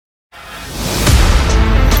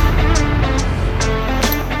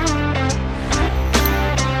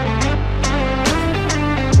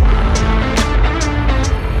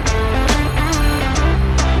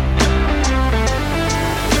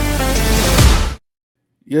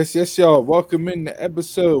Yes, y'all. Welcome in to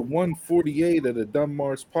episode 148 of the Dumb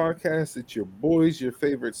Mars podcast. It's your boys, your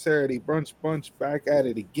favorite Saturday brunch bunch, back at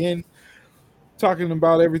it again, talking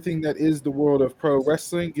about everything that is the world of pro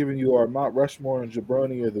wrestling, giving you our Mount Rushmore and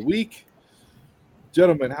Jabroni of the week.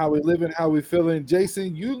 Gentlemen, how we living, how we feeling?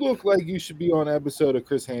 Jason, you look like you should be on an episode of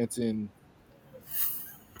Chris Hansen,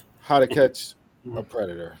 How to Catch a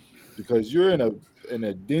Predator, because you're in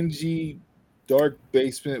a dingy, dark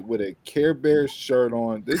basement with a Care Bears shirt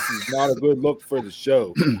on. This is not a good look for the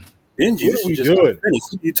show. Dingy, what are we doing?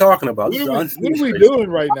 What are you talking about? What are we doing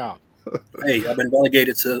right now? Hey, I've been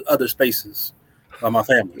relegated to other spaces by my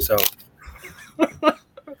family, so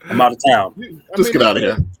I'm out of town. Just get out of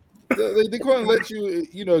here. They couldn't let you,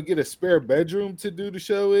 get a spare bedroom to do the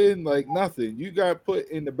show in. Like nothing. You got put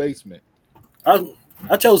in the basement.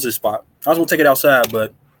 I chose this spot. I was gonna take it outside,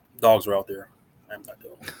 but dogs were out there. I'm not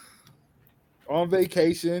doing it. On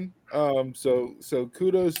vacation. So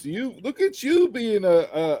kudos to you. Look at you being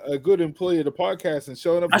a good employee of the podcast and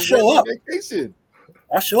showing up. I show up. Vacation.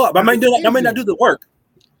 I show up. I may not do the work,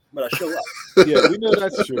 but I show up. Yeah, we know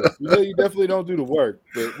that's true. We know you definitely don't do the work,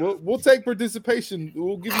 but we'll take participation.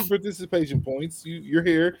 We'll give you participation points. You're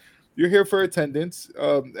here. You're here for attendance.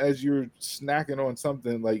 As you're snacking on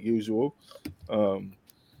something like usual.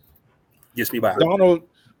 Gets me by.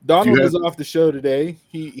 Donald was off the show today.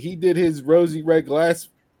 He did his rosy red glass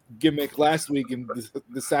gimmick last week and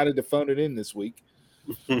decided to phone it in this week.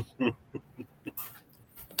 Do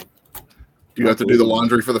you have to do the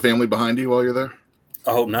laundry for the family behind you while you're there?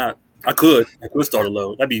 I hope not. I could start a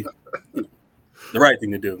load. That'd be the right thing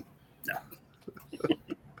to do. No.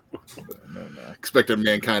 Expected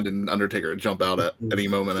Mankind and Undertaker to jump out at any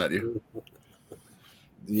moment at you.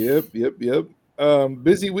 Yep.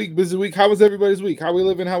 Busy week. How was everybody's week? How we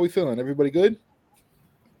living? How we feeling? Everybody good?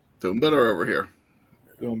 Doing better over here.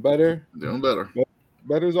 Doing better.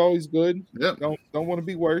 Better is always good. Yep. Don't want to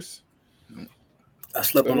be worse. I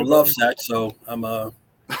slept on a love sack, so I'm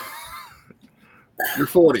You're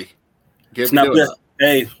 40. It's not good.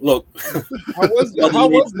 Hey, look. How was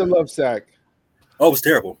the love sack? Oh, it was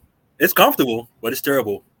terrible. It's comfortable, but it's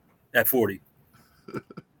terrible at 40.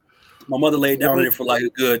 My mother laid down on it for like a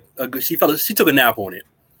good. She took a nap on it.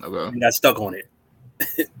 Okay. And got stuck on it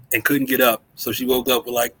and couldn't get up. So she woke up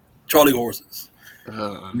with like Charlie horses.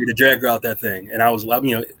 I need to drag her out that thing, and I was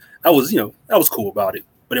cool about it.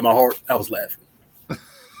 But in my heart, I was laughing.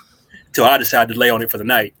 Till I decided to lay on it for the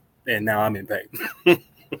night, and now I'm in pain.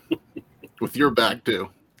 With your back too.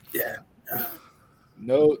 Yeah.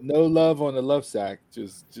 No love on the love sack.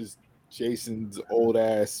 Just Jason's old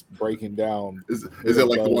ass breaking down. Is it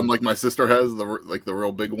like the one like my sister has, the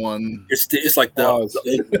real big one? It's like the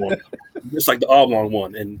one. It's like the oblong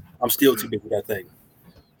one, and I'm still too big for that thing.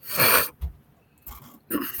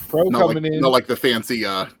 Pro coming in, not like the fancy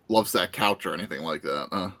love sack couch or anything like that.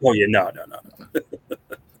 Oh yeah, no.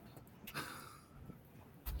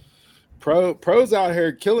 Pro's out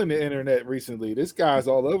here killing the internet recently. This guy's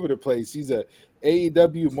all over the place. He's a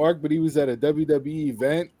AEW mark, but he was at a WWE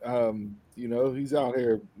event. He's out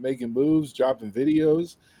here making moves, dropping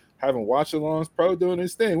videos, having watch-alongs. Pro doing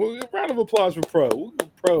his thing. Round of applause for Pro.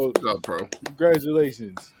 Pro.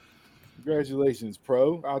 Congratulations,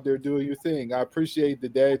 Pro. Out there doing your thing. I appreciate the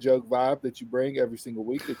dad joke vibe that you bring every single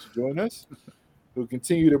week that you join us. We'll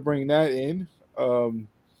continue to bring that in. All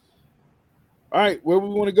right, where we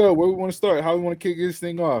want to go, where we want to start, how we want to kick this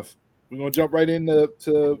thing off. We're going to jump right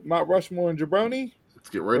into Mount Rushmore and Jabroni. Let's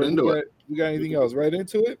get right into it. We got anything else? Right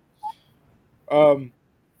into it? Well,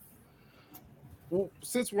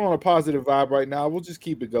 since we're on a positive vibe right now, we'll just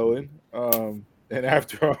keep it going. And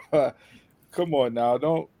after all, come on now,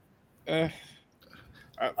 don't. Tell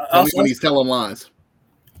me when he's telling lies.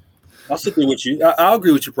 I'll sit there with you. I'll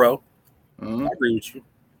agree with you, Pro. I agree with you.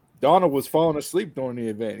 Donald was falling asleep during the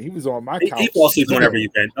event. He was on my couch. He falls asleep on every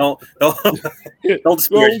event. Don't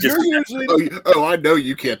disparage. I know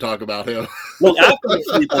you can't talk about him. Look, I fall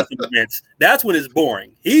asleep on some events. That's when it's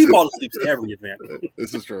boring. He falls asleep at every event.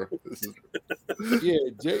 This is true. Yeah,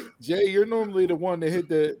 Jay, you're normally the one to hit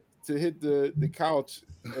the couch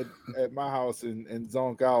at my house and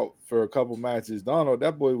zonk out for a couple matches. Donald,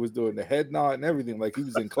 that boy was doing the head nod and everything like he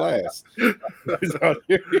was in class. He was out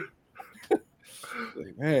here.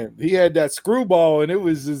 Like, man, he had that screwball, and it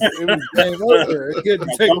was game over. He had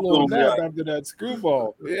to take a little nap after that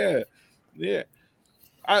screwball. Yeah.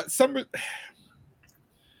 I'm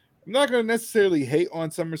not going to necessarily hate on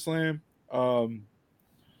SummerSlam.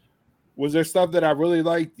 Was there stuff that I really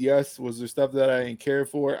liked? Yes. Was there stuff that I didn't care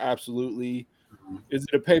for? Absolutely. Is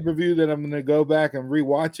it a pay-per-view that I'm going to go back and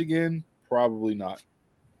rewatch again? Probably not.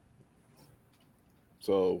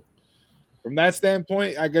 So From that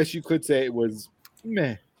standpoint, I guess you could say it was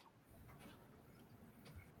meh.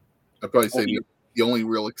 I'd probably say the only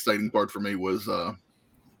real exciting part for me was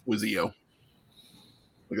EO.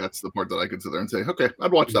 Like that's the part that I could sit there and say, okay,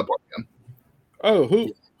 I'd watch that part again. Oh,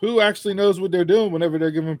 who actually knows what they're doing whenever they're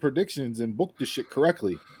giving predictions and book the shit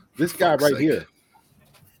correctly? This guy right here.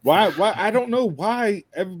 Why I don't know why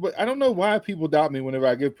everybody. I don't know why people doubt me whenever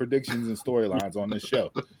I give predictions and storylines on this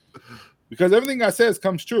show, because everything I says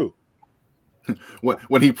comes true.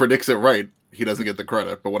 When he predicts it right, he doesn't get the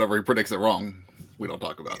credit, but whenever he predicts it wrong, we don't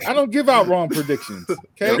talk about it. I don't give out wrong predictions.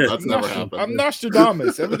 Okay, Yep, that's never happened. I'm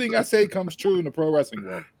Nostradamus. Everything I say comes true in the pro wrestling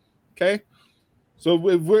world. Okay, so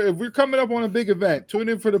if we're coming up on a big event, tune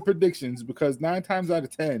in for the predictions because 9 times out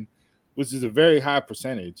of 10, which is a very high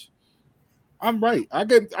percentage, I'm right. I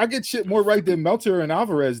get shit more right than Meltzer and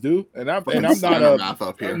Alvarez do, and I'm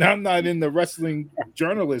not in the wrestling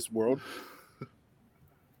journalist world.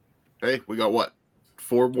 Hey, we got what?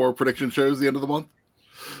 4 more prediction shows at the end of the month?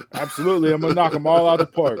 Absolutely. I'm going to knock them all out the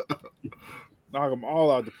park. Knock them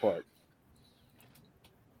all out the park.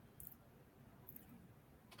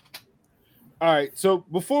 All right. So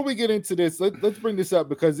before we get into this, let's bring this up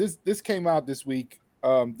because this came out this week.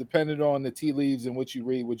 Depending on the tea leaves and what you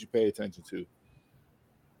read, what you pay attention to.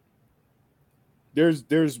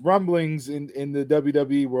 There's rumblings in the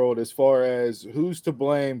WWE world as far as who's to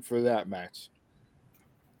blame for that match.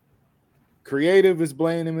 Creative is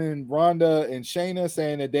blaming Ronda and Shayna,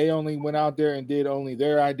 saying that they only went out there and did only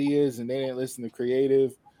their ideas and they didn't listen to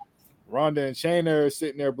Creative. Ronda and Shayna are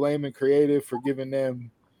sitting there blaming Creative for giving them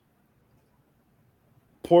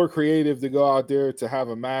poor Creative to go out there to have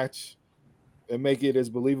a match and make it as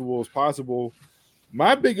believable as possible.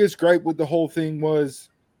 My biggest gripe with the whole thing was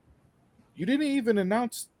you didn't even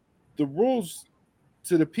announce the rules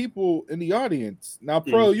to the people in the audience. Now,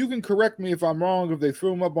 Pro, you can correct me if I'm wrong if they threw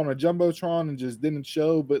them up on a Jumbotron and just didn't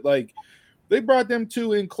show, but like they brought them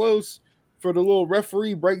 2 in close for the little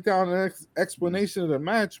referee breakdown and explanation of the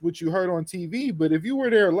match, which you heard on TV. But if you were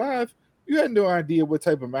there live, you had no idea what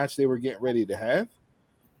type of match they were getting ready to have.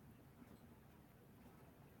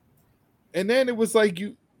 And then it was like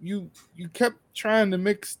you kept trying to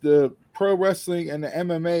mix the pro wrestling and the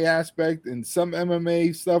MMA aspect, and some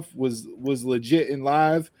MMA stuff was legit in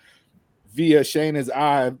live via Shayna's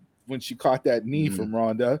eye when she caught that knee from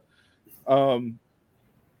Ronda.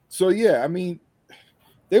 So yeah, I mean,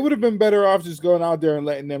 they would have been better off just going out there and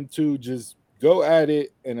letting them 2 just go at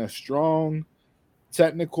it in a strong,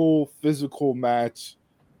 technical, physical match.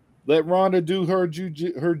 Let Ronda do her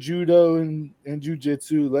judo and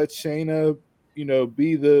jiu-jitsu. Let Shayna,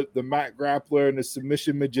 be the mat grappler and the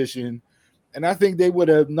submission magician. And I think they would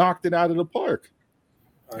have knocked it out of the park.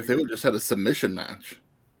 If they would have just had a submission match.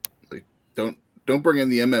 Like don't bring in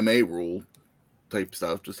the MMA rule type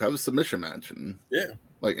stuff. Just have a submission match and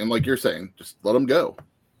like you're saying, just let them go.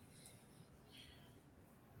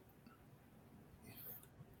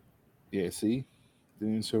 Yeah, see?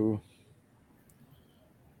 Then so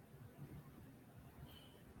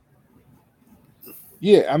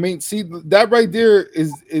yeah, I mean, see, that right there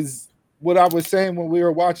is what I was saying when we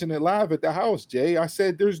were watching it live at the house, Jay. I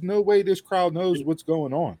said there's no way this crowd knows what's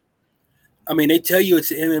going on. I mean, they tell you it's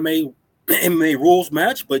an MMA rules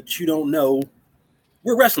match, but you don't know.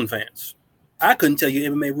 We're wrestling fans. I couldn't tell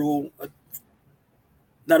you MMA rule,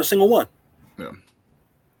 not a single one. Yeah.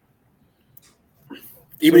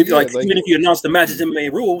 Even if you announce the match as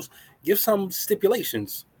MMA rules, give some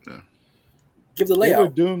stipulations. Yeah. Give the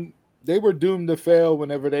layout. They were doomed to fail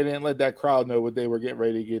whenever they didn't let that crowd know what they were getting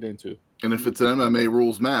ready to get into. And if it's an MMA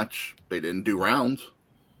rules match, they didn't do rounds.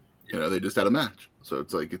 They just had a match. So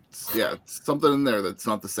it's like it's something in there that's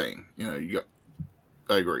not the same.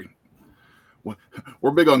 I agree.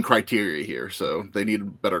 We're big on criteria here, so they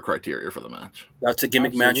need better criteria for the match. That's a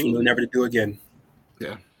gimmick match and you'll never do again.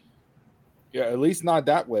 Yeah. Yeah, at least not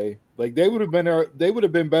that way. Like they would have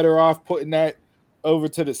been better off putting that over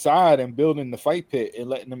to the side and building the fight pit and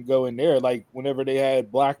letting them go in there. Like whenever they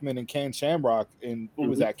had Blackman and Ken Shamrock and what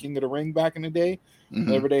was that, King of the Ring back in the day?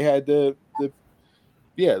 Whenever they had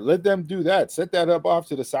let them do that. Set that up off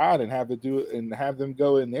to the side and have it do it and have them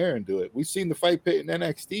go in there and do it. We've seen the fight pit in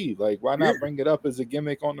NXT. Like, why not bring it up as a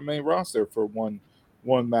gimmick on the main roster for one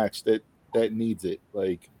match that needs it?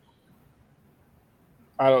 Like,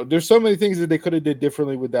 there's so many things that they could have did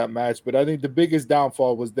differently with that match, but I think the biggest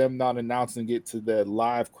downfall was them not announcing it to the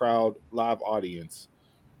live crowd, live audience.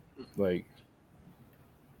 Like,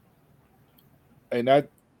 and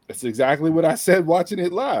that's exactly what I said watching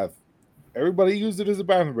it live. Everybody used it as a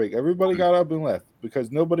bathroom break. Everybody got up and left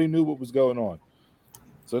because nobody knew what was going on.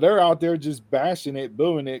 So they're out there just bashing it,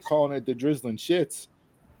 booing it, calling it the drizzling shits.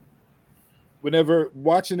 whenever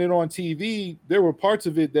watching it on TV, there were parts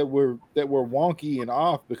of it that were wonky and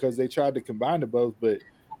off because they tried to combine the both. But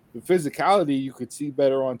the physicality you could see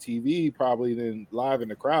better on TV probably than live in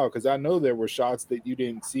the crowd, because I know there were shots that you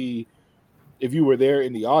didn't see if you were there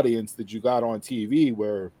in the audience that you got on TV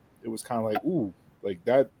where it was kind of like, ooh, like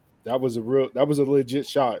that was a legit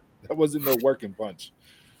shot. That wasn't no working punch.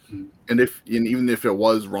 And even if it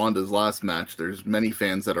was Ronda's last match, there's many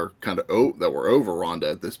fans that are kind of that were over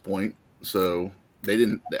Ronda at this point. So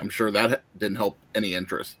I'm sure that didn't help any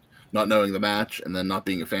interest. Not knowing the match and then not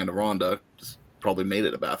being a fan of Ronda just probably made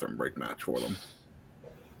it a bathroom break match for them.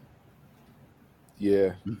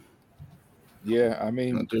 Yeah. Yeah, I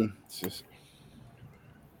mean, it's just,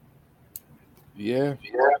 yeah,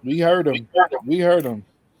 we heard him. We heard him.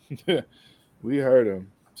 We heard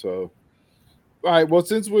him. So, all right. Well,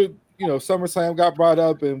 since SummerSlam got brought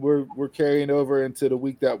up and we're carrying over into the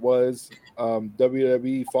week that was,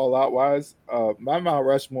 WWE Fallout wise, my Mount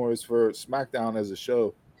Rushmore is for SmackDown as a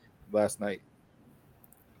show last night.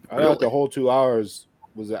 I thought the whole 2 hours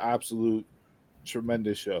was an absolute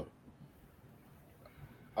tremendous show.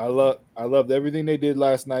 I loved everything they did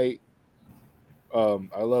last night.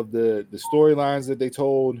 I love the storylines that they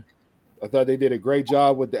told. I thought they did a great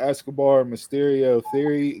job with the Escobar Mysterio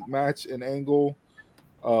Theory match and angle.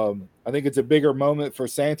 I think it's a bigger moment for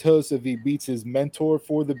Santos if he beats his mentor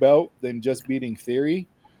for the belt than just beating Theory.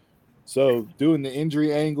 So doing the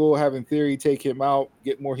injury angle, having Theory take him out,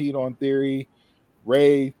 get more heat on Theory.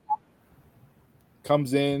 Ray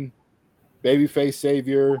comes in, babyface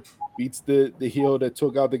savior, beats the heel that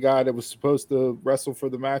took out the guy that was supposed to wrestle for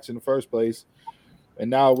the match in the first place. And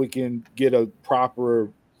now we can get a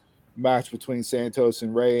proper match between Santos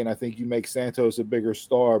and Ray. And I think you make Santos a bigger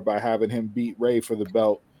star by having him beat Ray for the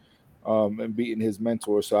belt and beating his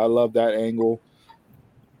mentor. So I love that angle.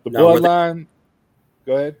 The bloodline.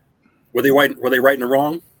 Go ahead. Were they right and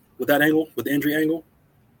wrong with that angle, with the injury angle?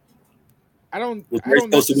 I don't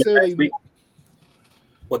necessarily.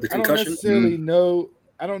 What, the concussion? I don't necessarily know.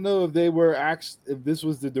 I don't know if they were if this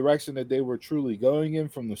was the direction that they were truly going in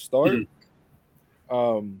from the start.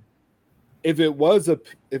 If it was a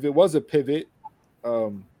pivot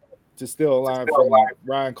to still align from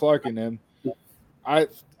Ryan Clark and them, I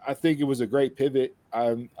think it was a great pivot.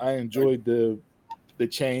 I enjoyed the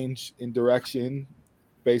change in direction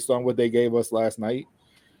based on what they gave us last night.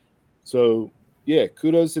 So yeah,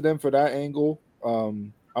 kudos to them for that angle.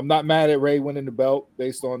 I'm not mad at Ray winning the belt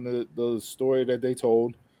based on the story that they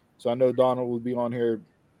told. So I know Donald will be on here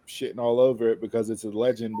shitting all over it because it's a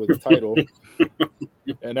legend with a title.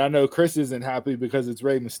 And I know Chris isn't happy because it's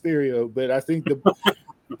Rey Mysterio, but I think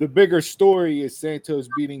the bigger story is Santos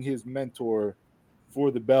beating his mentor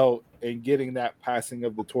for the belt and getting that passing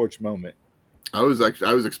of the torch moment. I was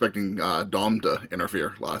expecting Dom to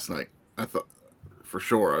interfere last night. I thought for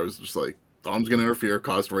sure. I was just like, Dom's gonna interfere,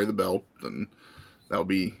 cost Ray the belt, and that'll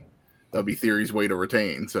be Theory's way to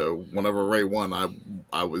retain. So whenever Ray won,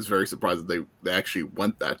 I was very surprised that they actually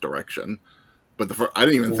went that direction. But I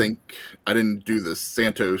didn't do the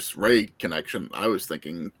Santos Ray connection. I was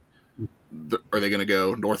thinking, are they going to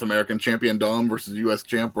go North American champion Dom versus U.S.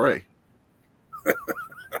 champ Ray? I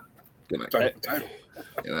don't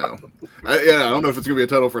know if it's going to be a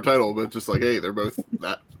title for title, but just like, hey, they're both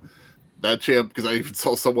that champ. Because I even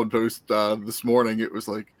saw someone post this morning. It was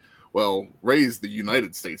like, well, Ray's the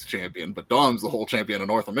United States champion, but Dom's the whole champion of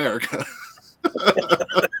North America.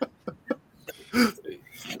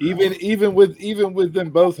 Even with them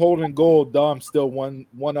both holding gold, Dom still one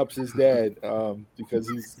ups his dad because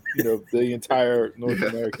he's the entire North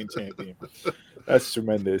American champion. That's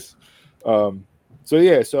tremendous. So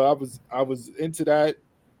I was into that.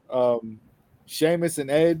 Sheamus and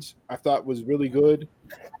Edge I thought was really good.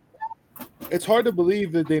 It's hard to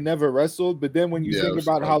believe that they never wrestled, but then when you think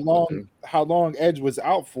about how long Edge was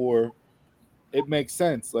out for, it makes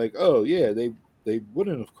sense. Like, oh yeah, they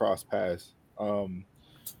wouldn't have crossed paths.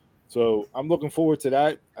 So I'm looking forward to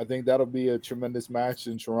that. I think that'll be a tremendous match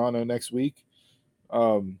in Toronto next week.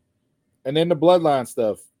 And then the Bloodline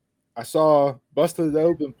stuff. I saw Busted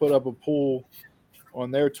Open put up a poll on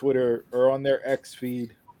their Twitter or on their X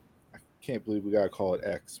feed. I can't believe we gotta call it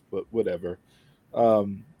X, but whatever.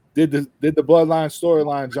 Did the Bloodline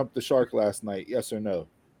storyline jump the shark last night? Yes or no?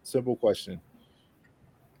 Simple question.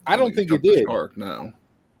 I don't think it did. Shark, no.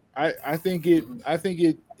 I think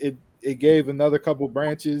it gave another couple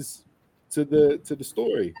branches to the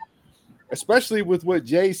story, especially with what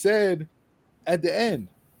Jay said at the end.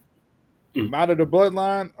 I'm out of the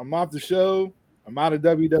Bloodline. I'm off the show. I'm out of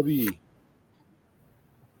WWE.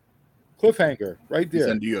 Cliffhanger right there.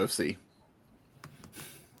 He's in UFC.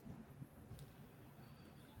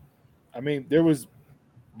 I mean, there was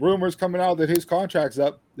rumors coming out that his contract's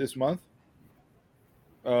up this month.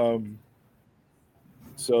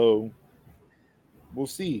 So we'll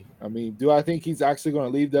see. I mean, do I think he's actually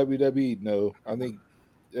going to leave WWE? No. I think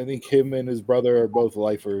him and his brother are both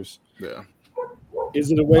lifers. Yeah.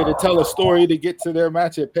 Is it a way to tell a story to get to their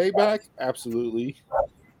match at Payback? Absolutely.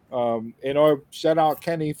 And our shout out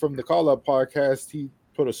Kenny from the Call Up podcast, he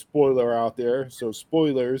put a spoiler out there. So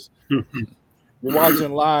spoilers. You're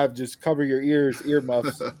watching live, just cover your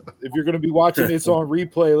earmuffs. If you're going to be watching this on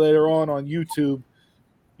replay later on YouTube,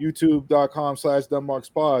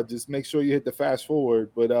 youtube.com/DunmarksPod, just make sure you hit the fast forward.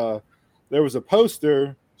 But there was a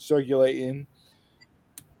poster circulating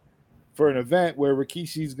for an event where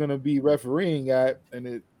Rikishi's going to be refereeing at,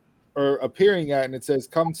 appearing at, and it says,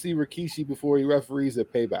 "Come see Rikishi before he referees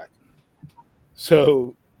at Payback."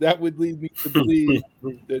 So that would lead me to believe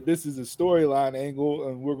that this is a storyline angle,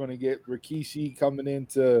 and we're going to get Rikishi coming in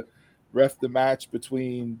to ref the match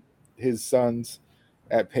between his sons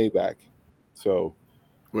at Payback. So,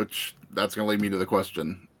 which that's going to lead me to the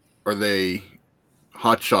question: are they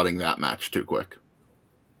hot-shotting that match too quick?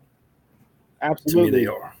 Absolutely, to me they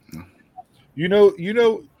are. You know,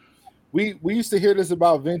 we used to hear this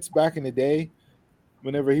about Vince back in the day.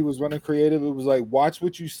 Whenever he was running creative, it was like, watch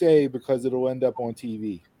what you say because it'll end up on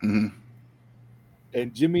TV. Mm-hmm.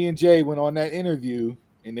 And Jimmy and Jay went on that interview,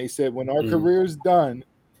 and they said, when our career's done,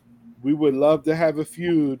 we would love to have a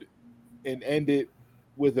feud and end it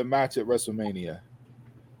with a match at WrestleMania.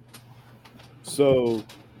 So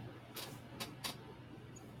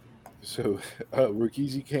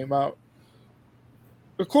Rikishi came out.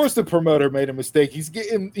 Of course, the promoter made a mistake. He's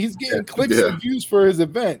getting clicks and views for his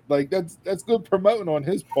event. Like that's good promoting on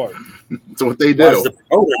his part. That's what they do.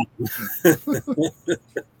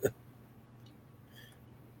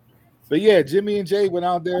 But yeah, Jimmy and Jay went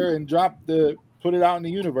out there and put it out in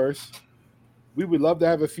the universe. We would love to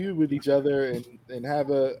have a feud with each other and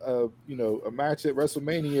have a match at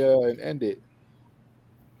WrestleMania and end it.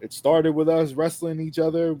 It started with us wrestling each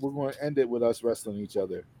other. We're going to end it with us wrestling each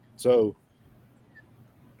other. So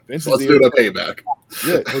let's do the Payback.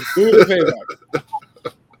 Yeah, let's do the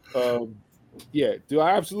Payback. Yeah, do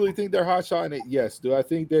I absolutely think they're hot-shotting it? Yes. Do I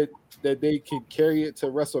think that they can carry it to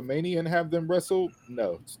WrestleMania and have them wrestle?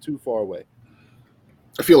 No, it's too far away.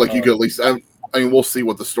 I feel like you could at least. I mean, we'll see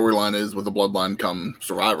what the storyline is with the Bloodline come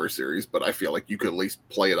Survivor Series, but I feel like you could at least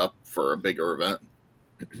play it up for a bigger event.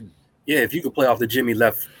 Yeah, if you could play off the Jimmy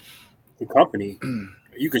left the company,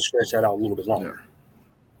 you could stretch that out a little bit longer.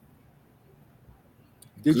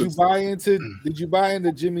 Did you buy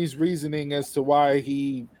into Jimmy's reasoning as to why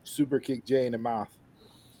he super kicked Jay in the mouth?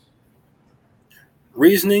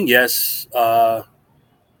 Reasoning, yes. The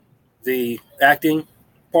acting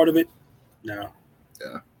part of it, no.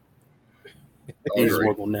 Yeah. He's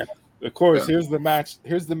working on that. Of course, here's the match.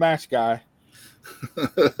 Here's the match guy.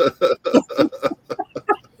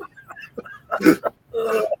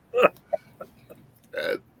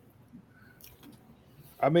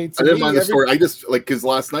 I mean, I didn't mind the story. I just because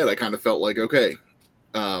last night I kind of felt like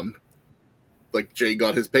like Jay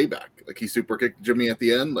got his payback. Like he super kicked Jimmy at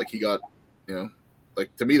the end. Like he got,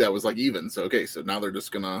 like to me that was like even. So so now they're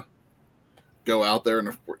just gonna go out there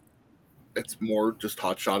and it's more just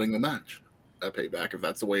hot shotting the match at Payback if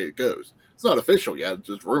that's the way it goes. It's not official yet; it's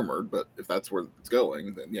just rumored. But if that's where it's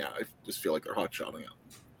going, then yeah, I just feel like they're hot shotting it.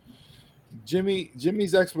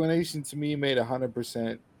 Jimmy's explanation to me made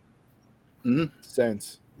 100%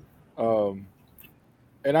 sense. And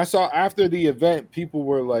I saw after the event, people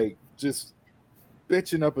were like just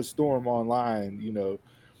bitching up a storm online.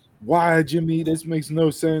 Why Jimmy? This makes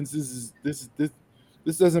no sense. This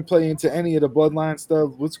doesn't play into any of the Bloodline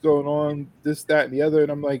stuff. What's going on? This, that, and the other.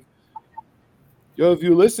 And I'm like, yo, if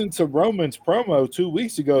you listen to Roman's promo 2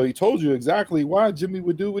 weeks ago, he told you exactly why Jimmy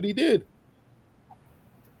would do what he did.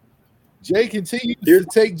 Jay continues to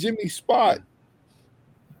take Jimmy's spot.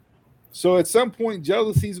 So at some point,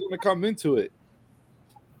 jealousy is going to come into it.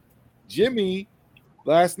 Jimmy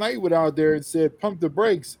last night went out there and said, pump the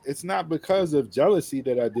brakes. It's not because of jealousy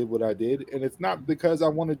that I did what I did. And it's not because I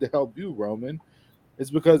wanted to help you, Roman.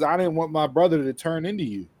 It's because I didn't want my brother to turn into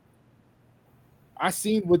you. I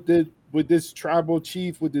seen what this tribal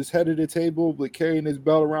chief, with this head of the table, with carrying his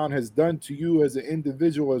belt around, has done to you as an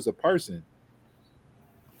individual, as a person.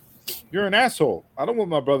 You're an asshole. I don't want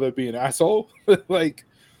my brother to be an asshole.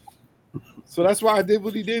 So that's why I did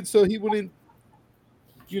what he did, so he wouldn't,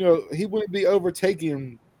 he wouldn't be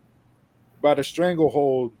overtaken by the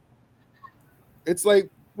stranglehold. It's like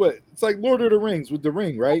what? It's like Lord of the Rings with the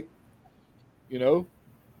ring, right?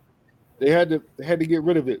 They had to get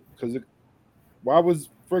rid of it because why was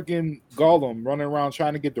freaking Gollum running around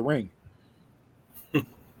trying to get the ring?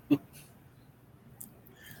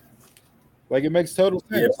 Like, it makes total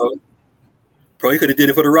sense. Yeah, bro, he could have did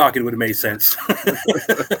it for The Rock. It would have made sense.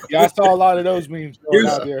 Yeah, I saw a lot of those memes going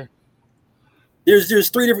out there. There's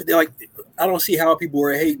three different, like, I don't see how people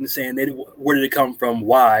were hating, saying where did it come from,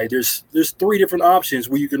 why. There's three different options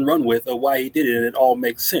where you can run with of why he did it, and it all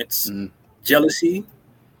makes sense. Jealousy,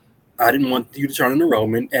 I didn't want you to turn into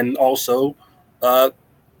Roman, and also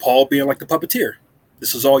Paul being like the puppeteer.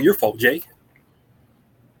 This is all your fault, Jay.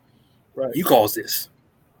 Right. You caused this.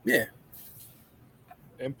 Yeah.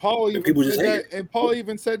 And Paul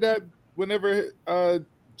even said that whenever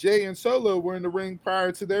Jay and Solo were in the ring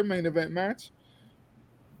prior to their main event match,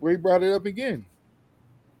 where he brought it up again.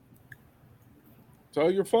 It's all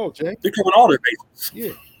your fault, Jay. They're covering all their bases.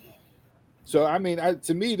 Yeah. So I mean,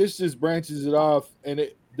 to me, this just branches it off, and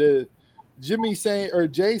the Jimmy saying or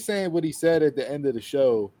Jay saying what he said at the end of the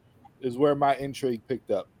show is where my intrigue picked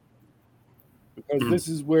up, because this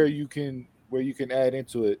is where you can add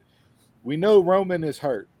into it. We know Roman is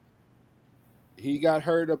hurt. He got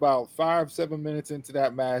hurt about 5-7 minutes into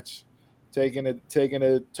that match, taking a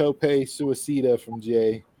tope suicida from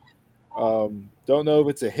Jay. Don't know if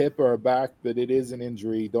it's a hip or a back, but it is an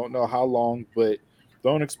injury. Don't know how long, but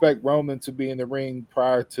don't expect Roman to be in the ring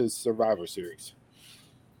prior to Survivor Series.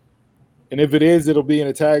 And if it is, it'll be in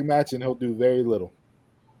a tag match, and he'll do very little.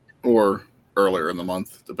 Or earlier in the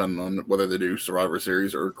month, depending on whether they do Survivor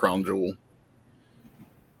Series or Crown Jewel.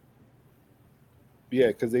 Yeah,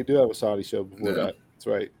 because they do have a Saudi show before that. That's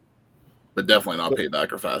right. But definitely not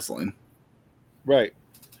Payback or Fastlane. Right.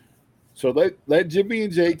 So let Jimmy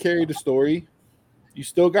and Jay carry the story. You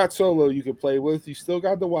still got Solo you can play with. You still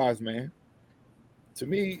got the Wise Man. To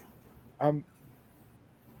me,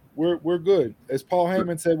 we're good. As Paul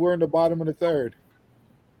Heyman said, we're in the bottom of the third.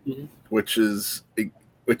 Which I'm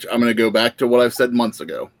going to go back to what I've said months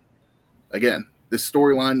ago. Again, this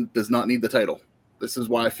storyline does not need the title. This is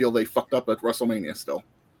why I feel they fucked up at WrestleMania still.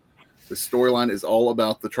 This storyline is all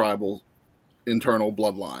about the tribal internal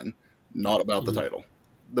bloodline, not about the title.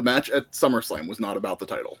 The match at SummerSlam was not about the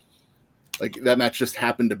title. Like, that match just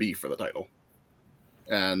happened to be for the title.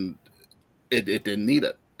 And it didn't need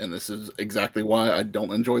it. And this is exactly why I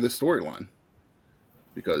don't enjoy this storyline.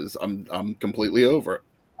 Because I'm completely over it.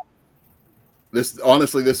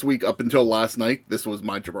 This week, up until last night, this was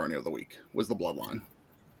my jabroni of the week, was the bloodline.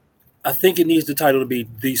 I think it needs the title to be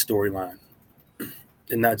the storyline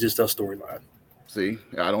and not just a storyline. See,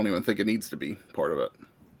 I don't even think it needs to be part of it.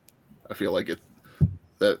 I feel like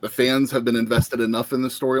the fans have been invested enough in the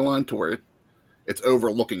storyline to where it's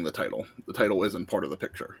overlooking the title. The title isn't part of the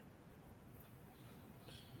picture.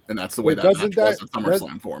 And that's the way that match was at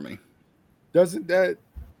SummerSlam for me. Doesn't that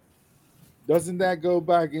go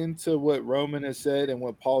back into what Roman has said and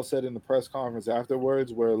what Paul said in the press conference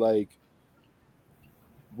afterwards, where, like,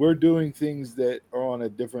 we're doing things that are on a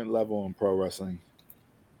different level in pro wrestling.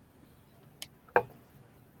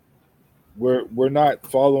 We're not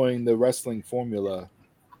following the wrestling formula.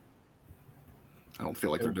 I don't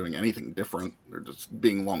feel like they're doing anything different. They're just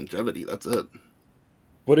being longevity. That's it.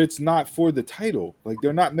 But it's not for the title. Like,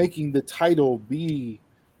 they're not making the title be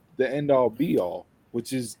the end all be all,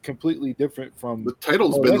 which is completely different from the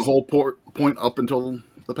title's been the whole point up until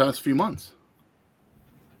the past few months.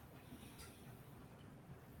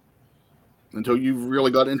 Until you've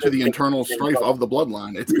really got into the internal strife of the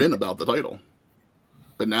bloodline, it's been about the title.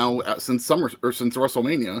 But now, since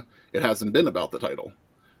WrestleMania, it hasn't been about the title.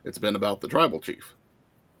 It's been about the tribal chief.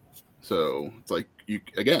 So it's like, you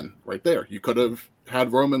again, right there, you could have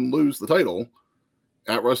had Roman lose the title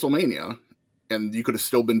at WrestleMania, and you could have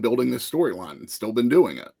still been building this storyline and still been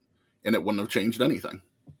doing it, and it wouldn't have changed anything.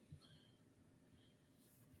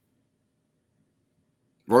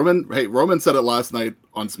 Roman said it last night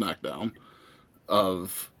on SmackDown.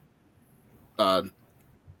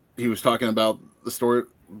 He was talking about the story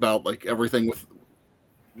about, like, everything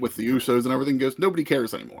with the Usos and everything. Goes, nobody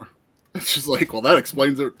cares anymore. It's just like, well, that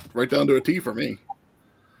explains it right down to a T for me.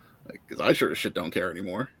 Like, because I sure as shit don't care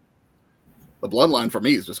anymore. The bloodline for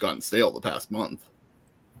me has just gotten stale the past month.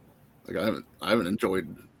 Like, I haven't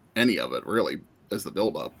enjoyed any of it really as the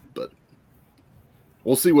build up, but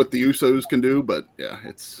we'll see what the Usos can do. But yeah,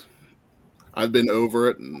 I've been over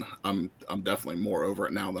it, and I'm definitely more over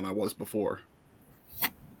it now than I was before.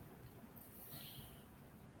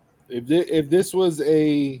 If the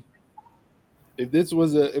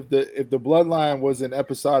bloodline was an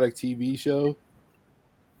episodic TV show,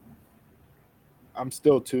 I'm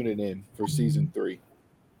still tuning in for season 3.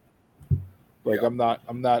 Like, yeah.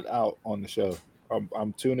 I'm not out on the show.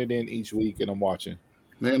 I'm tuning in each week and I'm watching.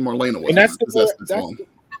 Man, Marlena was. And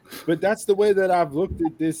that's the way that I've looked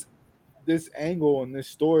at this this angle and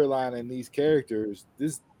this storyline and these characters,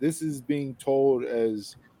 this is being told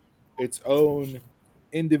as its own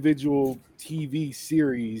individual TV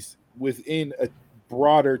series within a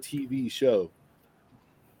broader TV show.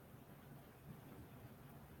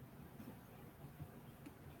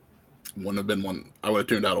 Wouldn't have been one I would have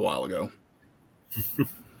tuned out a while ago.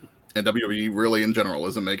 And WWE really in general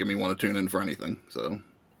isn't making me want to tune in for anything. So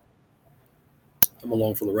I'm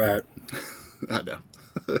along for the ride. I know.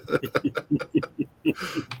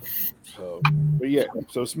 But yeah,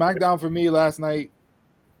 so SmackDown for me last night,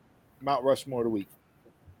 Mount Rushmore of the week.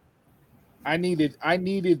 I needed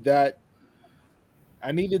that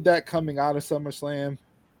coming out of SummerSlam.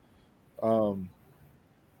 And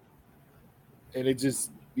it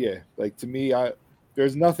just, yeah, like to me,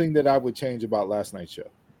 there's nothing that I would change about last night's show.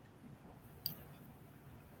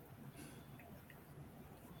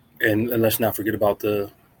 And let's not forget about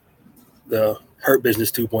the Hurt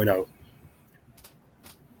Business 2.0.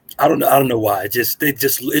 I don't know why. It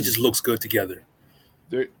just looks good together.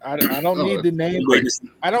 I don't need the name.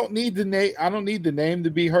 I don't need the name. I don't need the name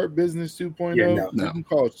to be Hurt Business 2.0. Yeah, no.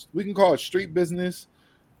 We can call it Street Business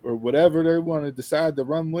or whatever they want to decide to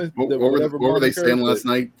run with. What were they saying last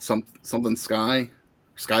night? Something Sky.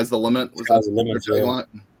 Sky's the limit. Sky's the limit. Yeah.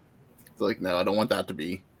 It's like, no, I don't want that to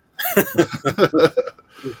be.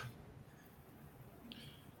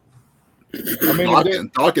 I mean,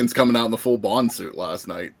 Dawkins coming out in the full Bond suit last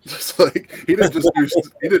night. Just like he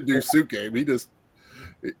didn't do suit game.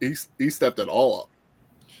 He stepped it all up.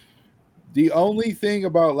 The only thing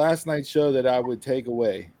about last night's show that I would take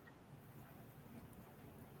away.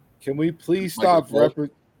 Can we please stop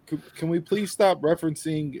referencing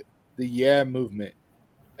the Yeah movement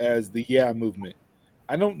as the Yeah movement?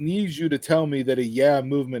 I don't need you to tell me that a Yeah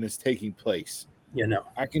movement is taking place. Yeah, no.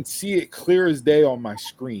 I can see it clear as day on my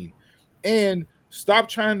screen. And stop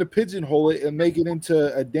trying to pigeonhole it and make it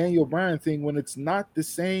into a Daniel Bryan thing when it's not the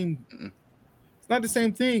same. It's not the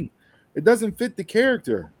same thing. It doesn't fit the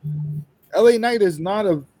character. LA Knight is not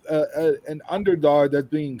an underdog that's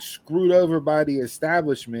being screwed over by the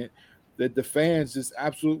establishment that the fans just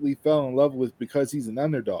absolutely fell in love with because he's an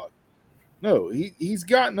underdog. No, he's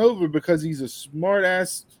gotten over because he's a smart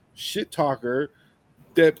ass shit talker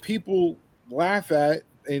that people laugh at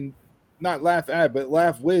and not laugh at, but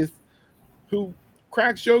laugh with, who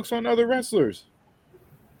cracks jokes on other wrestlers.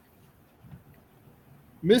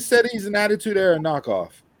 Miz said he's an Attitude Era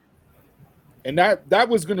knockoff. And that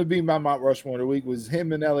was going to be my Mount Rushmore of the week, was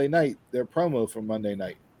him and LA Knight, their promo from Monday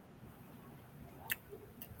night.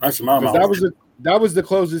 That's my Mount. That was the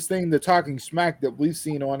closest thing to Talking Smack that we've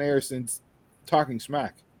seen on air since Talking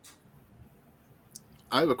Smack.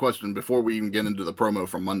 I have a question before we even get into the promo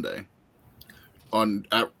from Monday.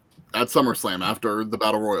 At SummerSlam, after the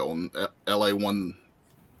Battle Royal and LA won,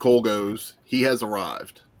 Cole goes, he has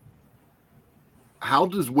arrived. How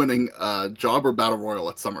does winning a Jobber Battle Royal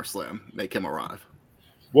at SummerSlam make him arrive?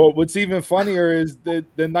 Well, what's even funnier is that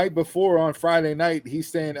the night before on Friday night, he's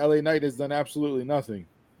saying LA Knight has done absolutely nothing.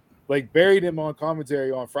 Like, buried him on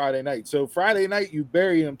commentary on Friday night. So Friday night, you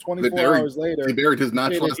bury him 24 hours later. They buried his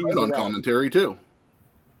match last night on commentary, too.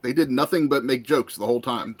 They did nothing but make jokes the whole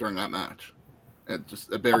time during that match.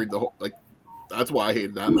 It buried the whole, like, that's why I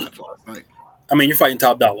hated that match last night. I mean, you're fighting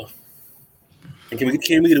Top Dollar. And can we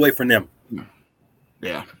get away from them?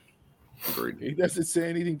 Yeah. Agreed. He doesn't say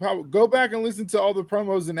anything. Go back and listen to all the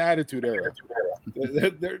promos in the Attitude Era.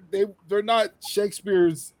 They're not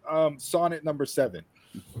Shakespeare's sonnet number 7.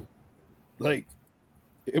 Like,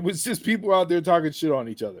 it was just people out there talking shit on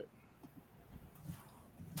each other.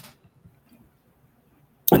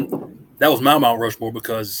 That was my Mount Rushmore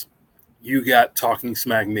because you got Talking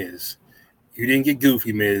Smack Miz. You didn't get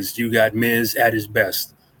Goofy Miz. You got Miz at his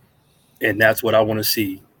best. And that's what I want to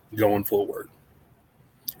see going forward.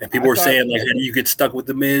 And people are saying, like, how do you get stuck with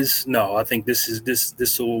the Miz? No, I think this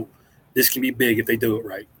can be big if they do it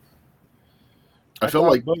right. I felt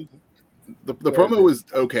like the promo was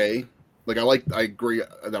okay. Like, I agree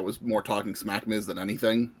that was more Talking Smack Miz than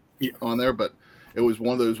anything on there, but it was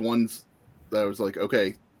one of those ones that was like,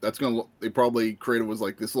 okay, that's going to, they probably creative was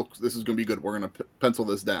like, this is going to be good. We're going to pencil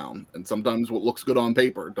this down. And sometimes what looks good on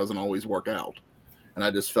paper doesn't always work out. And I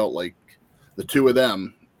just felt like the two of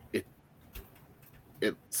them,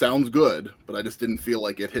 it sounds good, but I just didn't feel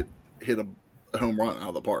like it hit a home run out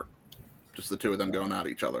of the park. Just the two of them going at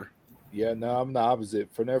each other. Yeah, no, I'm the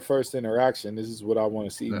opposite. From their first interaction, this is what I want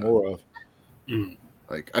to see more of.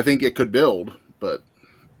 Like, I think it could build, but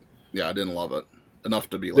yeah, I didn't love it enough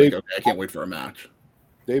to be like, okay, I can't wait for a match.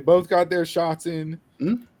 They both got their shots in.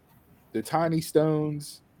 Mm-hmm. The tiny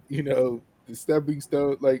stones, the stepping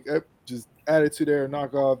stone, like, just attitude era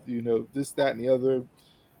knockoff, this, that, and the other.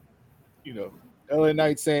 LA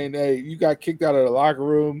Knight saying, hey, you got kicked out of the locker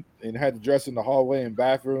room and had to dress in the hallway and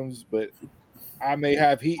bathrooms, but I may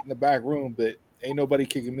have heat in the back room, but ain't nobody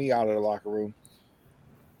kicking me out of the locker room.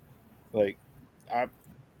 Like,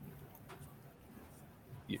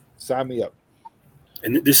 sign me up.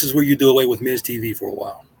 And this is where you do away with Miz TV for a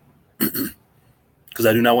while. Because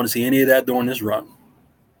I do not want to see any of that during this run.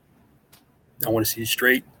 I want to see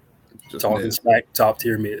straight talking smack, top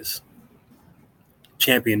tier Miz.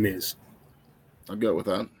 Champion Miz. I'll go with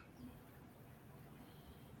that.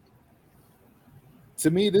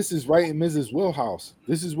 To me, this is right in Miz's wheelhouse.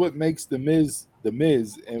 This is what makes the Miz,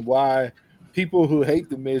 and why people who hate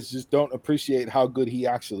the Miz just don't appreciate how good he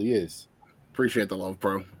actually is. Appreciate the love,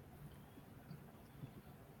 bro.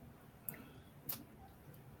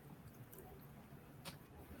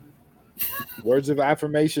 Words of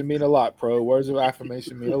affirmation mean a lot, pro. Words of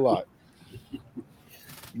affirmation mean a lot.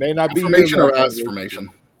 May not be affirmation or affirmation.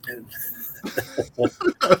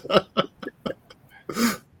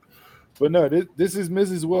 But no, this is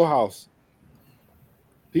Miz's wheelhouse.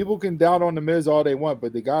 People can down on the Miz all they want,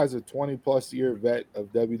 but the guy's a 20-plus year vet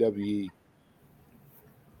of WWE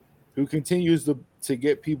who continues to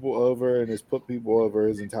get people over and has put people over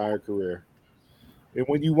his entire career. And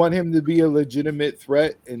when you want him to be a legitimate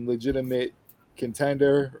threat and legitimate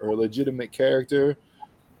contender or a legitimate character,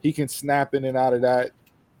 he can snap in and out of that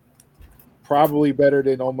probably better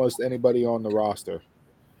than almost anybody on the roster.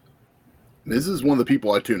 Miz is one of the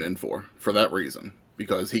people I tune in for that reason,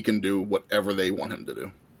 because he can do whatever they want him to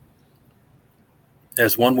do.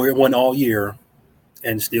 As one weird one all year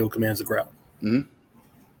and still commands the crowd. Mm-hmm.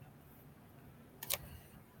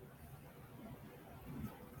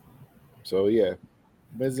 So, yeah,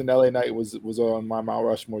 Miz and LA Knight was on my Mount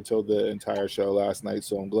Rushmore till the entire show last night,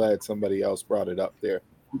 so I'm glad somebody else brought it up there.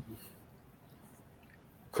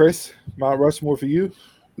 Chris, Mount Rushmore for you?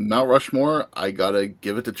 Mount Rushmore, I got to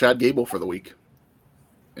give it to Chad Gable for the week.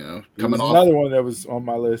 Another one that was on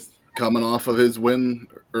my list. Coming off of his win,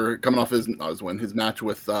 or coming off his match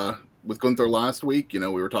with Gunther last week. We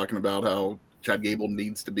were talking about how Chad Gable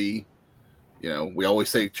needs to be, we always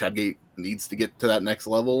say Chad Gable needs to get to that next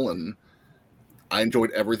level, and I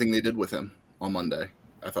enjoyed everything they did with him on Monday.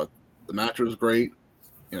 I thought the match was great.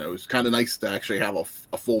 It was kind of nice to actually have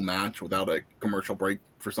a full match without a commercial break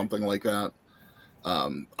for something like that.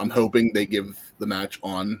 I'm hoping they give the match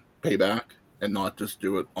on Payback and not just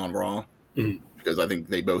do it on Raw, because I think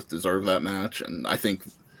they both deserve that match, and I think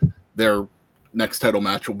their next title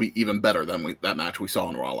match will be even better than that match we saw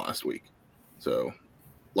on Raw last week. So,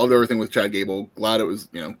 loved everything with Chad Gable. Glad it was,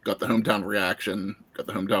 got the hometown reaction, got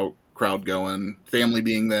the hometown crowd going, family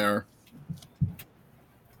being there.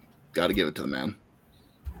 Got to give it to the man.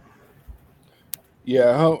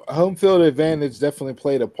 Yeah, home field advantage definitely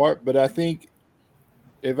played a part, but I think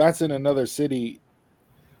if that's in another city,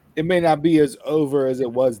 it may not be as over as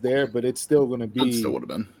it was there, but it's still going to be. It still would have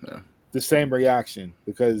been, the same reaction,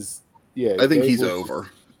 because I think he's over.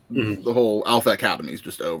 Mm-hmm. The whole Alpha Academy is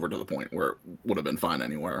just over to the point where it would have been fine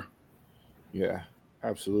anywhere. Yeah,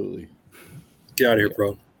 absolutely. Get out of here,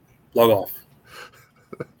 bro. Log off.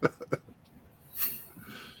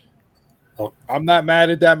 I'm not mad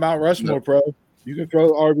at that Mount Rushmore, bro. You can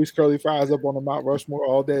throw Arby's curly fries up on the Mount Rushmore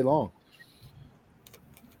all day long.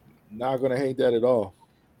 Not going to hate that at all.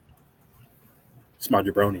 It's my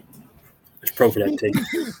jabroni. There's pro for that take.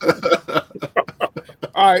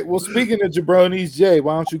 All right. Well, speaking of jabronis, Jay,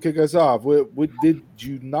 why don't you kick us off? What did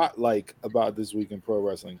you not like about this week in pro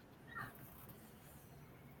wrestling?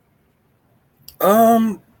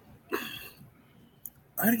 I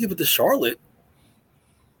had to give it to Charlotte.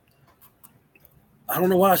 I don't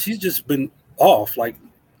know why. She's just been off. Like,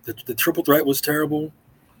 the triple threat was terrible.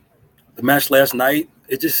 The match last night,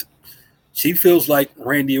 she feels like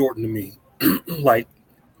Randy Orton to me. Like,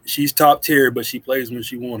 she's top tier, but she plays when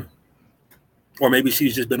she wants to. Or maybe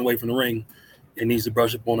she's just been away from the ring and needs to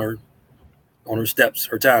brush up on her steps,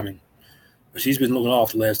 her timing. But she's been looking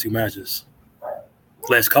off the last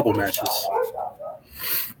last couple matches.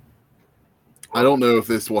 I don't know if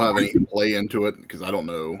this will have any play into it, because I don't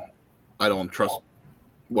know. I don't trust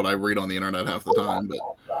what I read on the internet half the time, but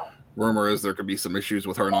rumor is there could be some issues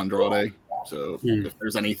with her and Andrade. So if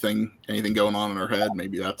there's anything going on in her head,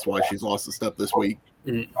 maybe that's why she's lost a step this week.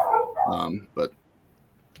 But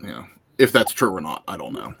if that's true or not, I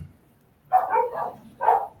don't know.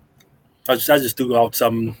 I just threw out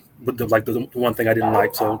some, but the one thing I didn't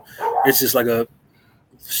like. So it's just like a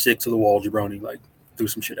stick to the wall jabroni. Like, threw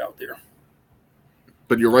some shit out there.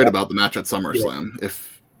 But you're right about the match at SummerSlam. Yeah.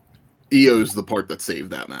 If Io's the part that saved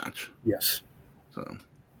that match. Yes. So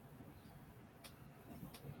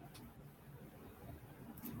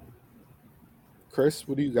Chris,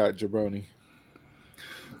 what do you got, Jabroni?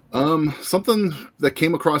 Something that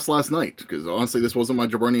came across last night, because honestly, this wasn't my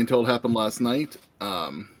Jabroni until it happened last night.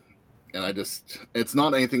 And it's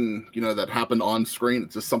not anything, that happened on screen.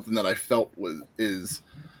 It's just something that I felt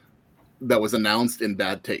that was announced in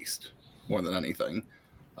bad taste more than anything.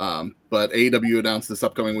 But AEW announced this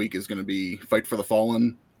upcoming week is going to be Fight for the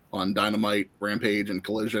Fallen on Dynamite, Rampage, and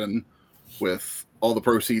Collision, with all the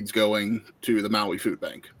proceeds going to the Maui Food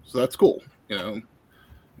Bank. So that's cool.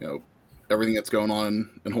 Everything that's going on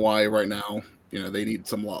in Hawaii right now, they need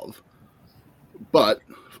some love. But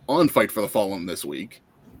on Fight for the Fallen this week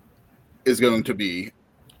is going to be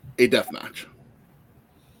a death match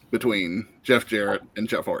between Jeff Jarrett and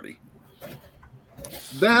Jeff Hardy.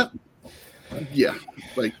 That, yeah,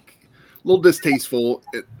 like a little distasteful,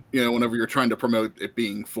 whenever you're trying to promote it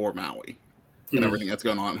being for Maui and everything that's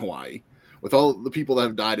going on in Hawaii. With all the people that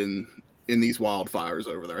have died in these wildfires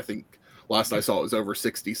over there, I think last I saw it was over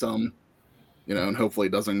 60 some. And hopefully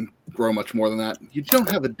it doesn't grow much more than that. You don't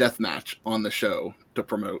have a death match on the show to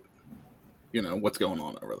promote, what's going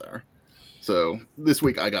on over there. So this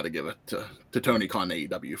week I got to give it to Tony Khan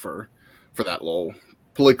AEW for that little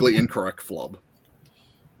politically incorrect flub.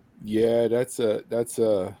 Yeah, that's a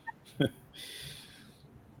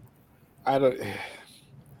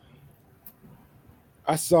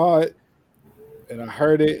I saw it and I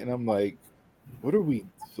heard it and I'm like, what are we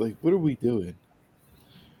doing?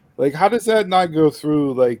 Like, how does that not go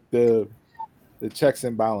through like the checks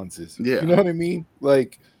and balances? Yeah. You know what I mean?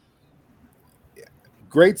 Like,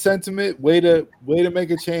 great sentiment, way to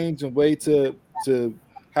make a change and way to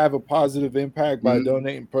have a positive impact by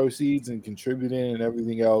donating proceeds and contributing and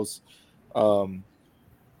everything else.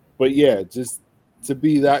 But yeah, just to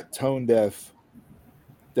be that tone deaf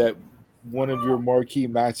that one of your marquee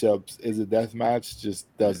matchups is a death match just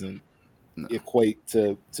doesn't equate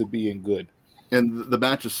to being good. And the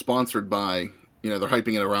match is sponsored by, they're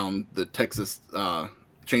hyping it around the Texas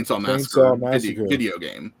Chainsaw Massacre video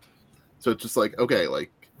game. So it's just like, okay, like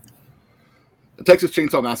the Texas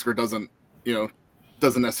Chainsaw Massacre doesn't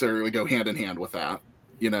necessarily go hand in hand with that,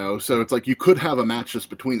 So it's like you could have a match just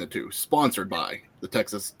between the two, sponsored by the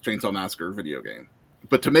Texas Chainsaw Massacre video game.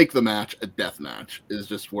 But to make the match a death match is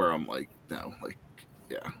just where I'm like, no, like,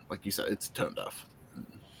 yeah, like you said, it's tone deaf.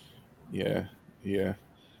 Yeah.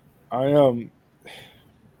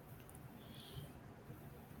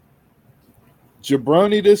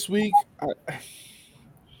 Jabroni this week,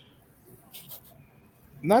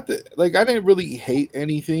 not that, like, I didn't really hate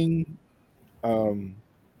anything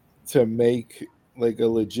to make like a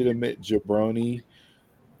legitimate Jabroni.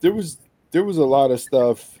 There was a lot of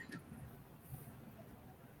stuff.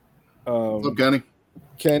 What's up, Kenny?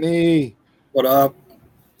 Kenny, what up?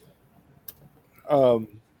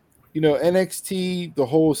 NXT, the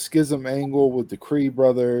whole schism angle with the Creed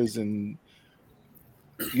brothers, and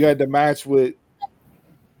you had the match with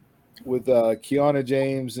Kiana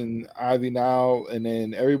James and Ivy Now, and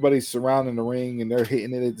then everybody's surrounding the ring and they're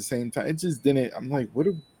hitting it at the same time. It just didn't. I'm like,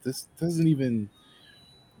 this doesn't even.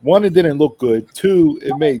 One, it didn't look good. Two,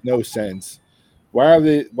 it made no sense. Why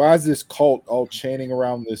is this cult all chanting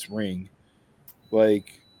around this ring?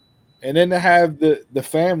 Like, and then to have the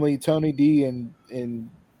family, Tony D and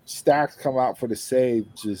Stacks come out for the save,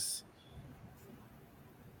 just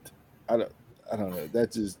I don't know.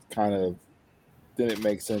 That just kind of didn't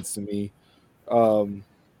make sense to me. I'm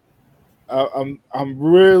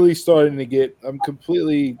really starting to get. I'm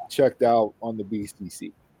completely checked out on the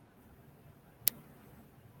BCC.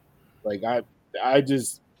 Like I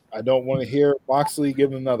don't want to hear Moxley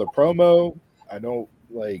give another promo. I don't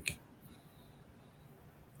like.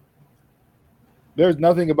 There's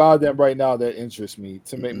nothing about them right now that interests me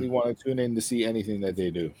to make me want to tune in to see anything that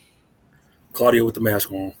they do. Claudia with the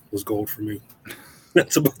mask on was gold for me.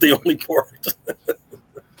 That's about the only part.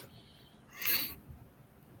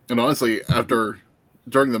 And honestly,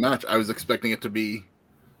 during the match, I was expecting it to be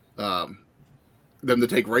them to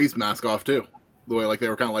take Ray's mask off too. The way like they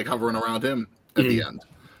were kind of like hovering around him at the end.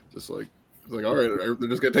 Just like all right, they're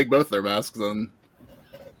just gonna take both their masks and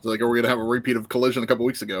it's like, are we gonna have a repeat of Collision a couple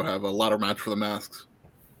weeks ago? Have a ladder match for the masks.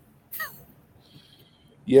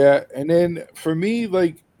 Yeah, and then for me,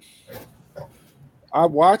 like I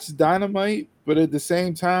watched Dynamite, but at the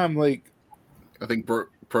same time, like I think Pro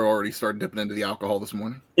already started dipping into the alcohol this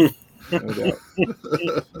morning.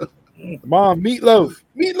 Mom, meatloaf.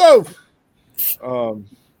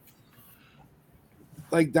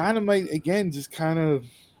 Like Dynamite again, just kind of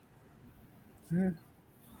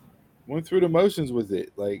went through the motions with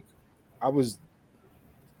it. Like I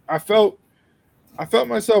felt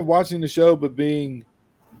myself watching the show, but being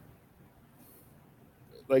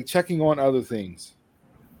like checking on other things.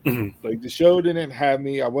 Mm-hmm. Like the show didn't have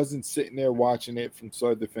me. I wasn't sitting there watching it from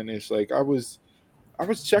start to finish. Like I was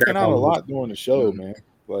checking out a lot during the show, man.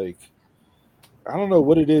 Like I don't know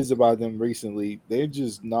what it is about them recently. They're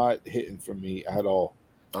just not hitting for me at all.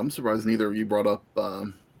 I'm surprised neither of you brought up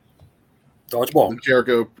Dodgeball.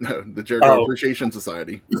 the Jericho Appreciation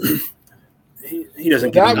Society. He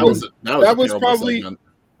doesn't. That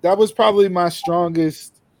was probably my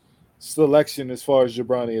strongest selection as far as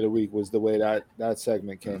Jabroni of the week was the way that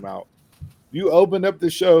segment came out. You opened up the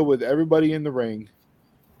show with everybody in the ring,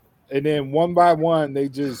 and then one by one they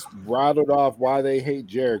just rattled off why they hate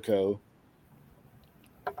Jericho.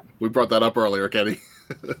 We brought that up earlier, Kenny.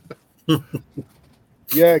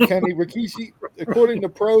 Yeah, Kenny, Rikishi, according to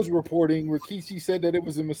pros reporting, Rikishi said that it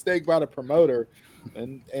was a mistake by the promoter.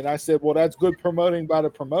 And I said, well, that's good promoting by the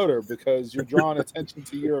promoter because you're drawing attention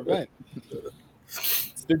to your event.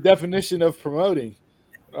 It's the definition of promoting.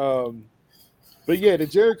 But yeah, the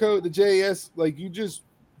Jericho, the JAS, like you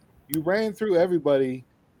ran through everybody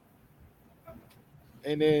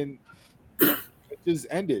and then it just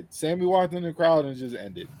ended. Sammy walked in the crowd and just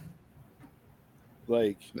ended.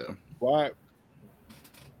 Like, why?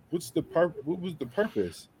 What was the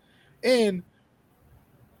purpose? And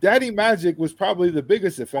Daddy Magic was probably the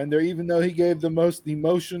biggest offender, even though he gave the most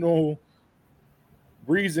emotional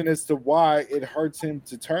reason as to why it hurts him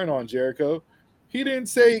to turn on Jericho. He didn't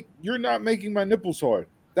say, "You're not making my nipples hard."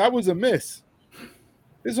 That was a miss.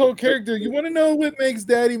 His whole character, you want to know what makes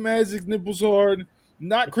Daddy Magic's nipples hard?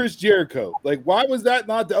 Not Chris Jericho. Like, why was that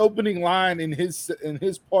not the opening line in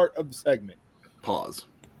his part of the segment? Pause.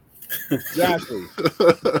 Exactly.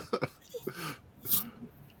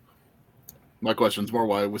 My question's more,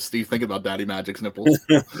 why was Steve thinking about Daddy Magic's nipples?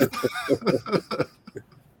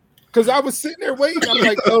 Because I was sitting there waiting.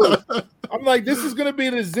 I'm like, this is gonna be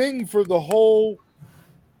the zing for the whole.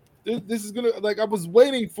 This is gonna I was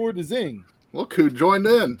waiting for the zing. Look who joined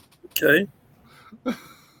in. Okay.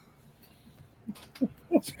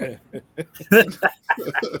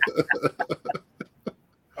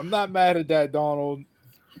 I'm not mad at that, Donald.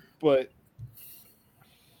 But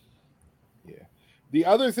yeah, the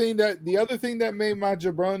other thing that made my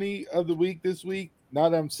jabroni of the week this week. Now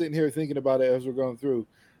that I'm sitting here thinking about it as we're going through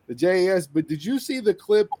the JAS, but did you see the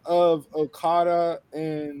clip of Okada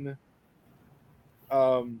and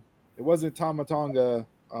it wasn't Tamatonga,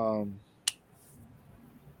 it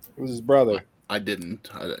was his brother. I didn't.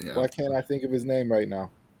 Why can't I think of his name right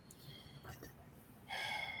now?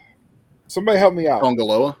 Somebody help me out.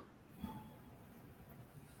 Tongaloa?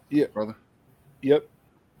 Yeah, brother. Yep.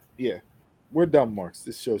 Yeah. We're dumb marks.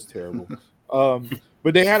 This show's terrible.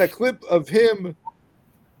 But they had a clip of him.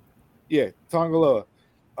 Yeah, Tongaloa.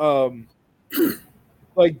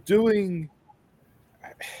 Like doing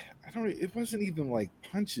it wasn't even like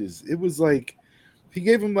punches. It was like he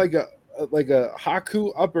gave him like a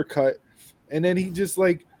Haku uppercut, and then he just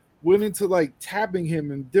like went into like tapping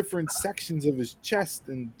him in different sections of his chest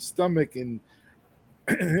and stomach, and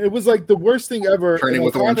it was like the worst thing ever. Training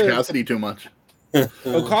with Orange Cassidy too much.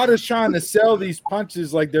 Okada's trying to sell these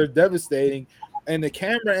punches like they're devastating, and the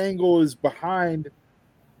camera angle is behind,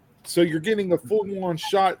 so you're getting a full-on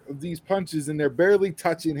shot of these punches, and they're barely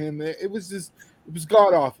touching him. It was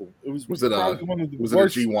god awful. Was it a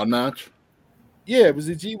G1 match? Yeah, it was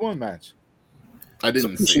a G1 match. I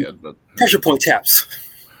didn't see it, but pressure point taps.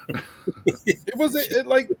 It wasn't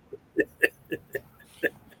like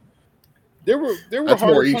there were that's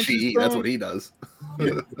more Ishii. That's what he does.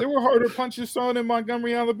 Yeah, there were harder punches thrown in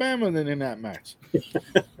Montgomery, Alabama than in that match.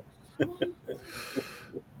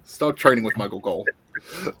 Stop training with Michael Cole.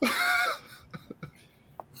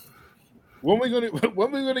 When we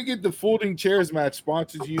gonna get the folding chairs match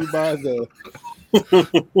sponsored to you by the?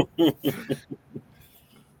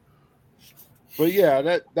 But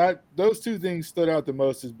yeah, that those two things stood out the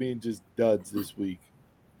most as being just duds this week.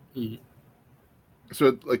 Mm-hmm.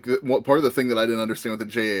 So, like, part of the thing that I didn't understand with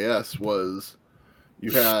the JAS was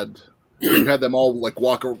you had them all like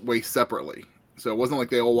walk away separately. So it wasn't like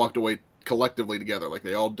they all walked away collectively together. Like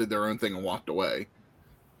they all did their own thing and walked away.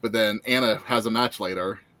 But then Anna has a match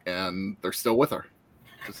later, and they're still with her.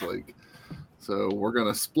 Just like, so we're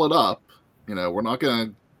gonna split up. You know, we're not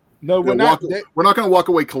gonna. No, we're not. We're not gonna walk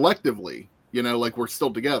away collectively. You know, like we're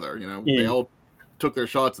still together. You know, They all took their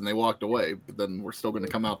shots and they walked away, but then we're still gonna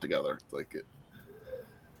come out together. Like it.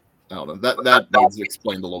 I don't know. That needs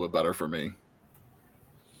explained a little bit better for me.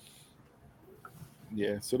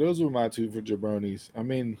 Yeah, so those were my two for jabronis. I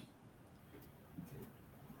mean,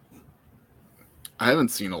 I haven't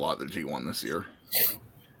seen a lot of the G1 this year.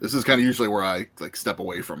 This is kind of usually where I like step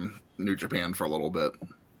away from New Japan for a little bit.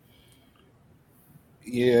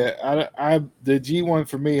 Yeah, the G1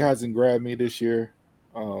 for me hasn't grabbed me this year.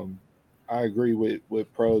 I agree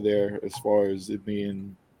with Pro there as far as it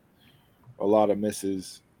being a lot of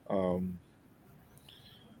misses.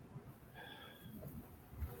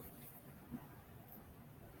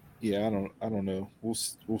 Yeah, I don't know.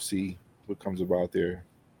 We'll see what comes about there.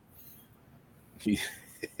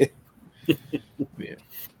 yeah,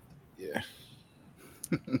 yeah.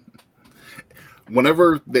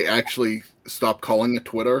 Whenever they actually stop calling it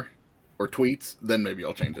Twitter or tweets, then maybe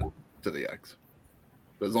I'll change it to the X.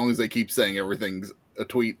 But as long as they keep saying everything's a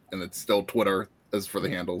tweet and it's still Twitter as for the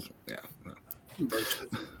handles, yeah. No.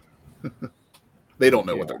 They don't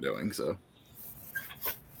know what they're doing, so.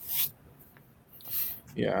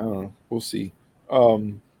 Yeah, I don't know. We'll see.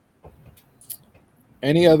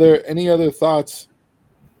 Any other thoughts?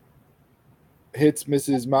 Hits,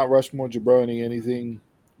 misses, Mount Rushmore, Jabroni, anything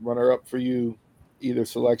runner up for you? Either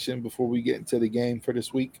selection before we get into the game for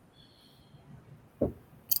this week? I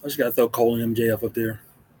just got to throw Cole and MJF up there.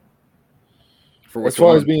 For as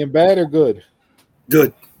far as being bad or good?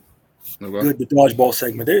 Good. Okay. Good. The dodgeball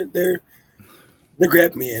segment. They're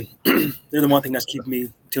grabbing me in. They're the one thing that's keeping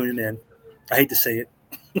me tuning in. I hate to say it.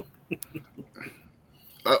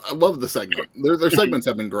 I love the segment. Their segments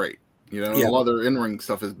have been great. You know, a lot of their in-ring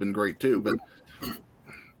stuff has been great too. But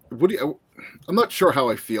I'm not sure how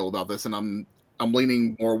I feel about this, and I'm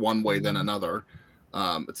leaning more one way than another.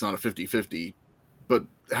 It's not a 50-50, but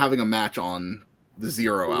having a match on the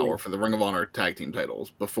 0 hour for the Ring of Honor tag team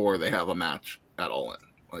titles before they have a match at All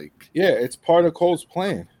In. It's part of Cole's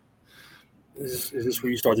plan. Is this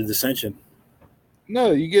where you start the dissension?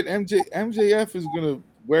 No, you get MJF is going to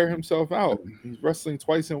wear himself out. He's wrestling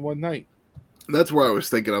twice in one night. That's where I was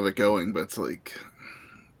thinking of it going, but it's like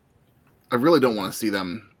I really don't want to see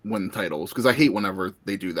them win titles because I hate whenever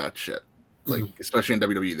they do that shit. Like especially in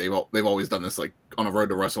WWE, they've always done this like on a road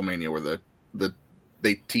to WrestleMania where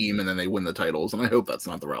they team and then they win the titles, and I hope that's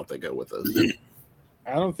not the route they go with this.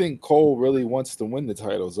 I don't think Cole really wants to win the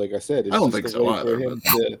titles. Like I said, it's I don't think so either.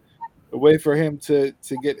 A way for him to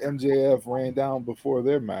get MJF ran down before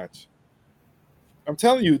their match. I'm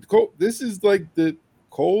telling you, Cole, this is like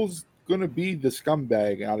Cole's gonna be the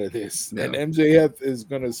scumbag out of this, and MJF is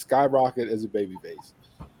gonna skyrocket as a babyface.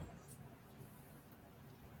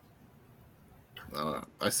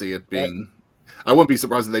 I see it being. I wouldn't be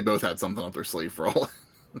surprised if they both had something up their sleeve for all.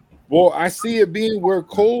 Well, I see it being where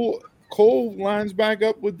Cole lines back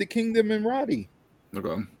up with the Kingdom and Roddy.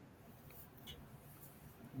 Okay.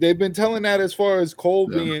 They've been telling that as far as Cole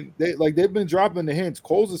being they've been dropping the hints.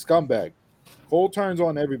 Cole's a scumbag. Cole turns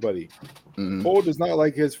on everybody. Mm-hmm. Cole does not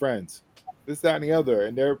like his friends. This, that, and the other.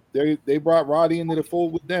 And they brought Roddy into the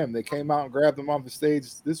fold with them. They came out and grabbed him off the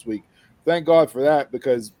stage this week. Thank God for that,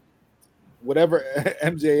 because whatever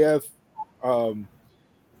MJF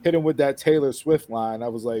hit him with that Taylor Swift line, I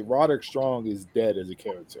was like, Roderick Strong is dead as a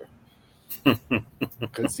character.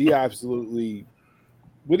 Because he absolutely,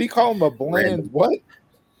 what do you call him? A bland what?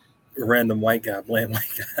 Random white guy, bland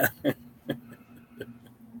white guy.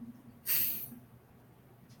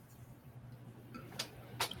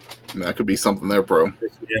 That could be something there, bro.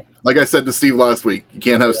 Yeah. Like I said to Steve last week, you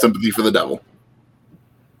can't have sympathy for the devil.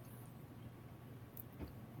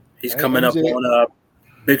 He's coming up on a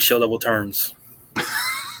Big Show level turns.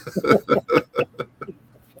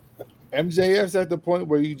 MJF's at the point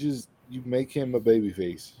where you make him a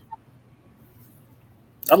babyface.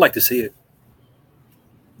 I'd like to see it.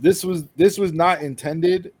 This was not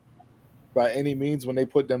intended by any means when they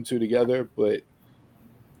put them two together, but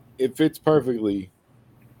it fits perfectly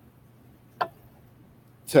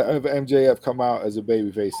to have MJF come out as a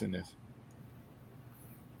babyface in this.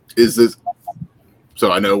 Is this?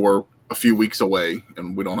 So I know we're a few weeks away,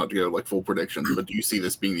 and we don't have to go like full predictions. But do you see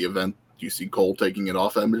this being the event? Do you see Cole taking it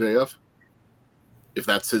off MJF? If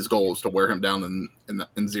that's his goal, is to wear him down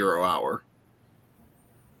in 0 hour.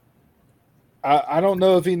 I don't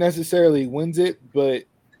know if he necessarily wins it, but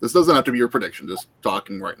this doesn't have to be your prediction. Just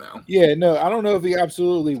talking right now. Yeah, no, I don't know if he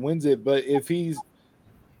absolutely wins it, but if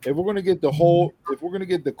we're gonna get the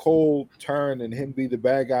Cole turn and him be the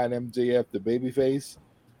bad guy and MJF the babyface,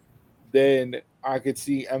 then I could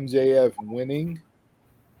see MJF winning,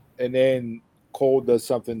 and then Cole does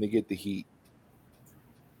something to get the heat,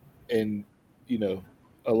 and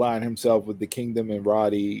align himself with the Kingdom and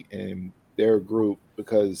Roddy and their group,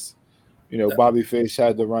 because Bobby Fish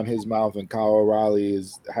had to run his mouth, and Kyle O'Reilly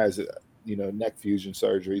has neck fusion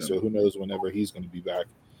surgery, so who knows whenever he's going to be back,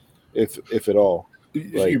 if at all.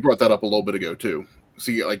 You brought that up a little bit ago too.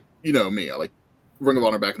 See, me, I like Ring of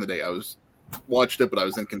Honor back in the day. I watched it, but I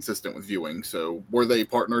was inconsistent with viewing. So were they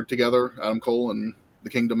partnered together, Adam Cole and the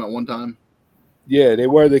Kingdom, at one time? Yeah, they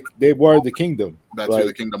were the Kingdom. That's who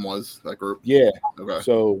the Kingdom was. That group. Yeah. Okay.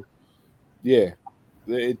 So, yeah,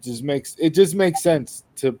 it just makes sense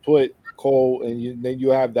to put Cole, and then you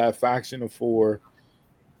have that faction of 4.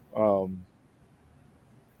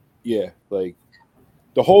 Yeah, like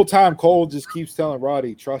the whole time Cole just keeps telling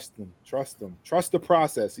Roddy, trust him, trust the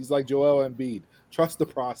process. He's like Joel Embiid, trust the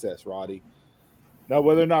process, Roddy. Now,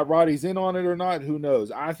 whether or not Roddy's in on it or not, who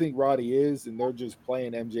knows? I think Roddy is, and they're just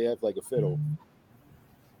playing MJF like a fiddle.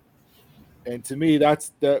 And to me,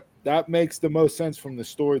 that makes the most sense from the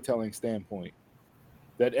storytelling standpoint.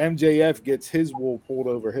 That MJF gets his wool pulled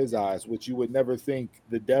over his eyes, which you would never think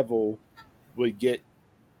the devil would get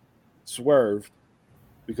swerved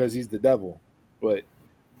because he's the devil. But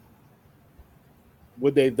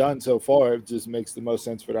what they've done so far, it just makes the most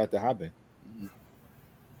sense for that to happen.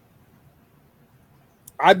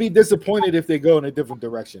 I'd be disappointed if they go in a different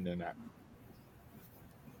direction than that.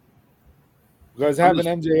 Because having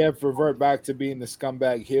MJF revert back to being the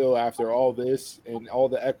scumbag heel after all this and all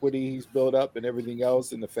the equity he's built up and everything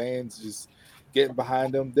else, and the fans just getting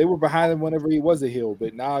behind him. They were behind him whenever he was a heel,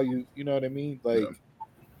 but now you know what I mean? Like,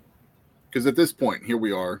 because at this point, here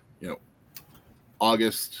we are,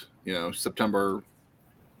 August, September,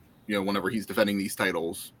 whenever he's defending these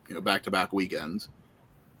titles, back-to-back weekends.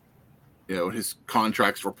 His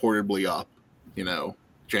contract's reportedly up,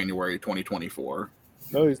 January 2024.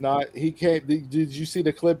 No, he's not. He can't. Did you see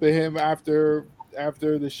the clip of him after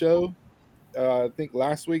the show? I think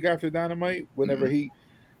last week after Dynamite, whenever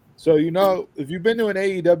So, if you've been to an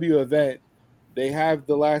AEW event, they have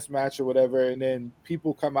the last match or whatever, and then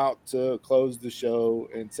people come out to close the show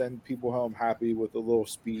and send people home happy with a little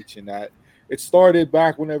speech and that. It started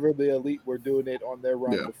back whenever the Elite were doing it on their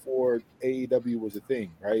run before AEW was a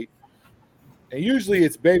thing, right? And usually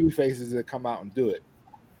it's baby faces that come out and do it.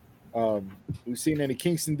 We've seen Eddie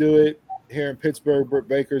Kingston do it here in Pittsburgh. Britt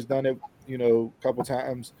Baker's done it, a couple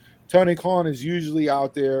times. Tony Khan is usually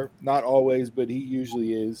out there, not always, but he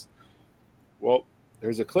usually is. Well,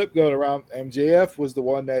 there's a clip going around. MJF was the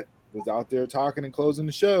one that was out there talking and closing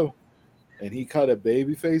the show, and he cut a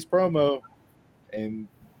babyface promo, and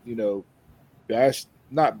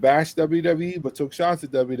not bashed WWE, but took shots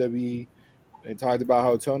at WWE, and talked about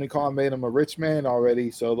how Tony Khan made him a rich man already.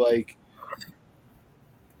 So, like,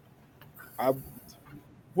 I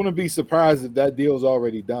wouldn't be surprised if that deal's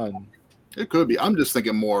already done. It could be. I'm just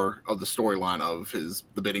thinking more of the storyline of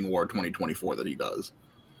the bidding war 2024 that he does.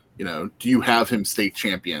 Do you have him state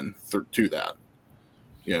champion to that?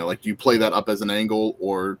 Do you play that up as an angle,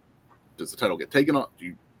 or does the title get taken off?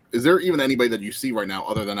 Is there even anybody that you see right now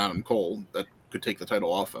other than Adam Cole that could take the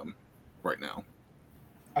title off him right now?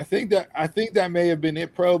 I think that may have been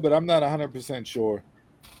it, Pro, but I'm not 100% sure.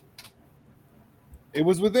 It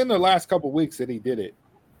was within the last couple of weeks that he did it.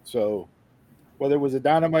 So whether it was a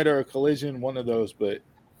Dynamite or a Collision, one of those, but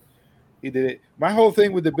he did it. My whole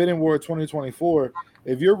thing with the bidding war 2024,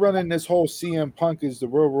 if you're running this whole CM Punk as the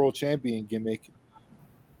Real World Champion gimmick,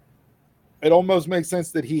 it almost makes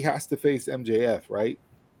sense that he has to face MJF, right?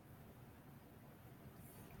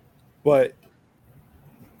 But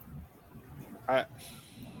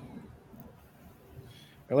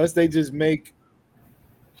unless they just make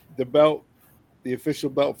the belt the official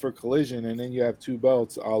belt for Collision, and then you have 2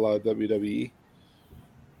 belts a la WWE.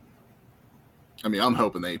 I mean, I'm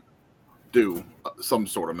hoping they do some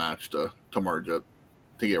sort of match to merge it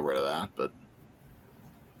to get rid of that, but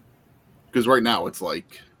because right now it's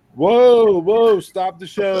like, whoa, stop the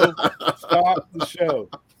show. Stop the show.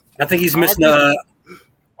 I think he's missing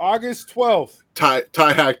August 12th.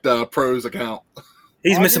 Ty hacked Pro's account.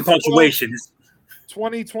 He's August missing punctuation.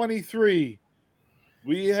 2023.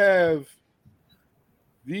 We have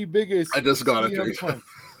the biggest. I just got it.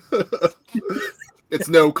 It's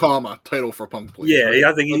no comma. Title for Punk, please. Yeah,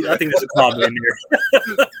 I think there's a comma in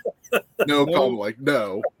there. No comma, like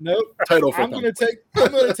no. Nope. Title for I'm Punk.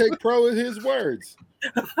 I'm gonna take Pro at his words.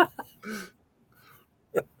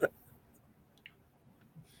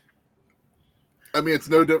 I mean, it's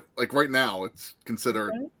no different. Like right now, it's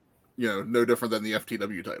considered, no different than the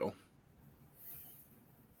FTW title.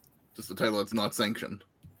 Just a title that's not sanctioned.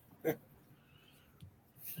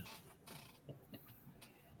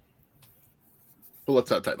 But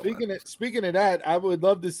let's have title. Speaking of that, I would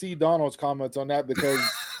love to see Donald's comments on that because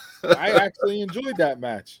I actually enjoyed that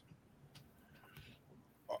match.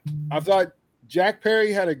 I thought Jack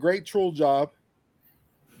Perry had a great troll job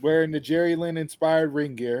wearing the Jerry Lynn inspired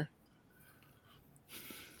ring gear.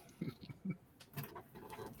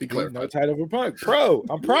 No title for Punk. Pro,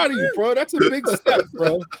 I'm proud of you, Pro. That's a big step,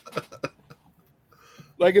 bro.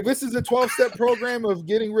 Like, if this is a 12-step program of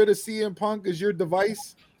getting rid of CM Punk as your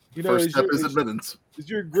device You know, First step is admittance. Is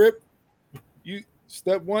your grip? You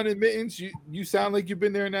step 1 admittance. You sound like you've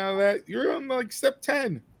been there now. That you're on like step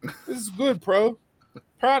 10. This is good, pro.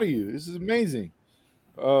 Proud of you. This is amazing.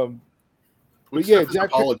 Which yeah, Jack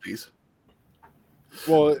apologies.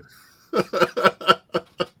 Well,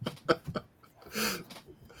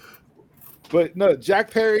 but no,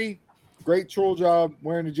 Jack Perry, great troll job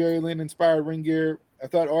wearing the Jerry Lynn inspired ring gear. I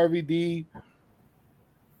thought RVD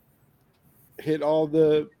hit all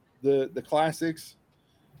the classics,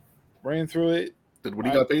 ran through it. Did what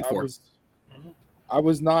he got paid for. I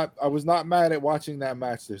was not mad at watching that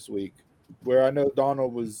match this week, where I know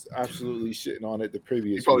Donald was absolutely shitting on it the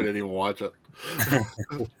previous week. He probably didn't even watch it.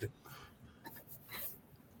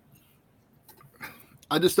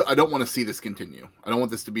 I don't want to see this continue. I don't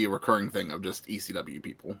want this to be a recurring thing of just ECW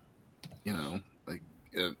people. You know, like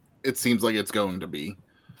it seems like it's going to be.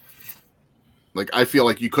 Like, I feel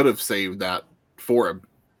like you could have saved that for him,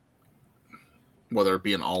 whether it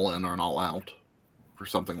be an all-in or an all-out or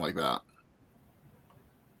something like that.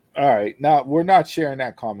 All right. Now, we're not sharing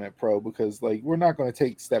that comment, Pro, because, like, we're not going to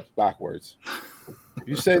take steps backwards.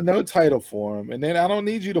 You said no title for him, and then I don't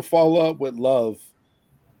need you to follow up with love.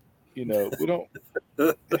 You know, we don't.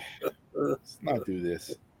 Let's not do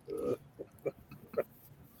this.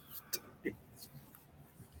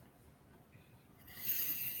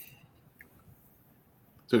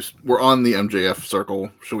 So we're on the MJF circle.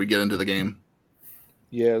 Should we get into the game?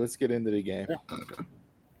 Yeah, let's get into the game. Okay.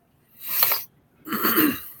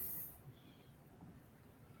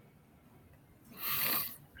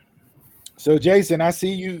 So, Jason, I see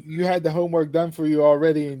you had the homework done for you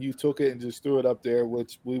already, and you took it and just threw it up there,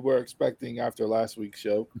 which we were expecting after last week's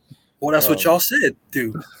show. Well, that's what y'all said,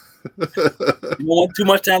 dude. You don't want too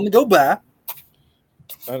much time to go by.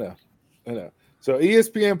 I know. So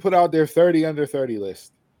ESPN put out their 30 under 30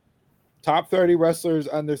 list. Top 30 wrestlers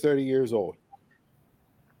under 30 years old.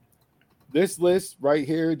 This list right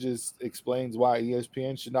here just explains why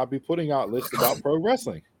ESPN should not be putting out lists about pro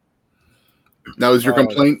wrestling. Now, is your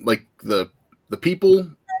complaint like the people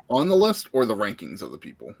on the list or the rankings of the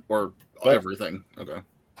people or everything? Okay.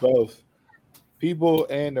 Both. People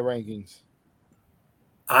and the rankings.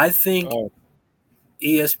 I think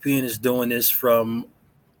ESPN is doing this from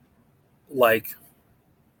like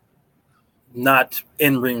not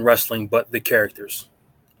in-ring wrestling, but the characters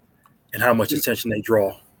and how much attention they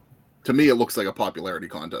draw. To me, it looks like a popularity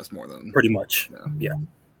contest more than pretty much. Yeah.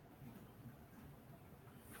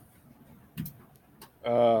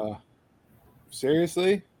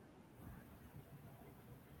 Seriously?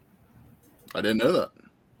 I didn't know that.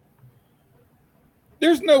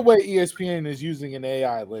 There's no way ESPN is using an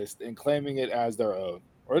AI list and claiming it as their own.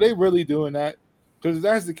 Are they really doing that? Because if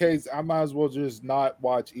that's the case, I might as well just not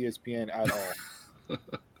watch ESPN at all.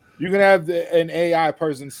 You can have an AI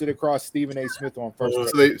person sit across Stephen A. Smith on first.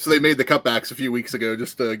 So they made the cutbacks a few weeks ago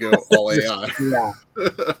just to go all AI. Yeah.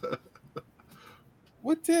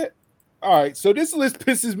 What the? All right, so this list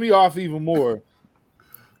pisses me off even more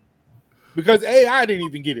because AI didn't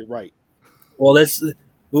even get it right. Well,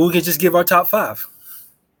 we can just give our top 5.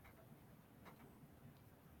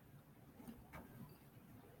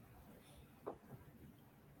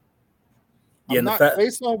 Yeah,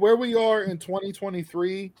 based on where we are in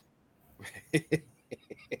 2023,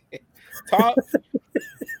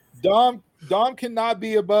 Dom cannot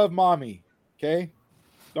be above mommy. Okay,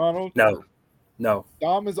 Donald. No.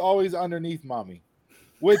 Dom is always underneath mommy,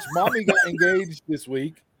 which mommy got engaged this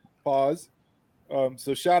week. Pause.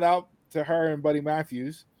 So shout out to her and Buddy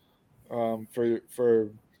Matthews for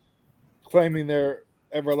claiming their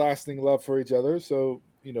everlasting love for each other. So,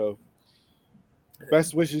 you know,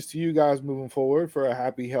 best wishes to you guys moving forward for a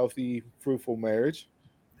happy, healthy, fruitful marriage.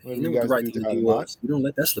 You know the right thing to do was. You don't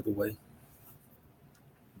let that slip away.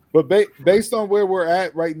 But based on where we're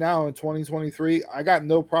at right now in 2023, I got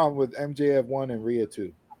no problem with MJF 1 and Rhea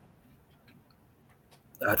 2.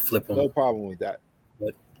 I'd flip them. No problem with that.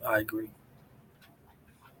 But I agree.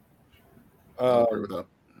 I agree with that.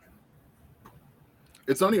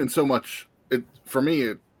 It's not even so much. For me,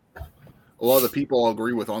 a lot of the people I'll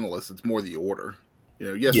agree with on the list, it's more the order. You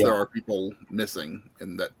know, yes, there are people missing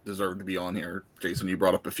and that deserve to be on here. Jason, you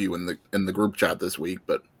brought up a few in the group chat this week,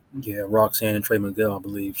 but yeah, Roxanne and Trey Miguel, I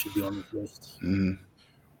believe, should be on this list. Mm-hmm.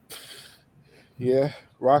 Yeah,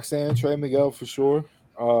 Roxanne and Trey Miguel for sure.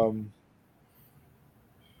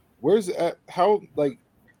 Where's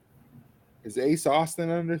is Ace Austin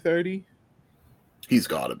under 30? He's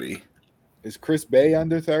got to be. Is Chris Bay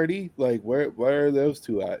under 30? Like, where are those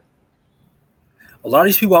two at? A lot of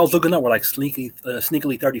these people I was looking up were like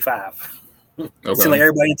sneakily 35. Okay. It seemed like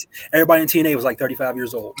everybody in TNA was like 35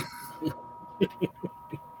 years old.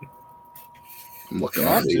 I'm looking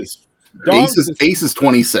at these. Dom's Ace is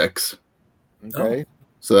 26. Okay.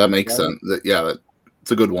 So that makes sense.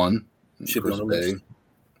 It's a good one. Should be on the list.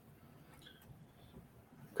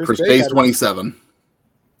 Chris Bay's 27.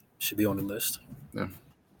 Should be on the list. Yeah.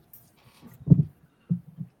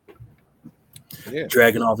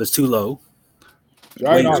 Dragunov is too low.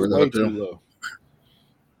 Dragunov is way too low.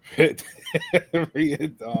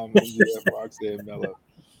 Roxanne Mello.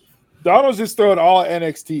 Donald's just throwing all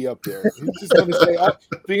NXT up there. He's just going to say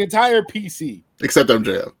the entire PC. Except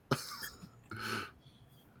MJF.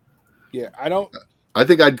 Yeah, I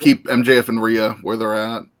think I'd keep MJF and Rhea where they're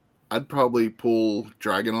at. I'd probably pull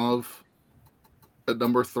Dragunov at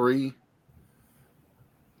number 3.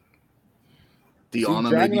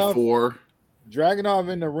 Deanna maybe 4. Dragunov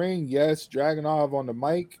in the ring, yes. Dragunov on the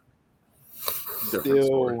mic,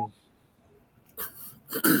 still.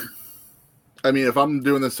 I mean, if I'm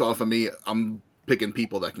doing this off of me, I'm picking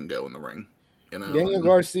people that can go in the ring. You know, Daniel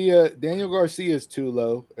Garcia is too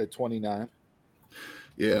low at 29.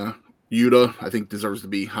 Yeah, Yuta I think deserves to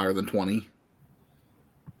be higher than 20.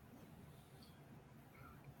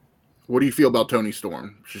 What do you feel about Toni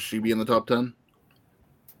Storm? Should she be in the top 10?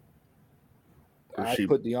 I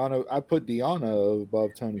put Deanna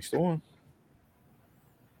above Toni Storm.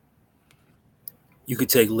 You could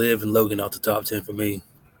take Liv and Logan out the top 10 for me.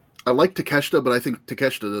 I like Takeshita, but I think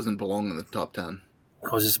Takeshita doesn't belong in the top 10.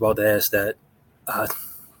 I was just about to ask that.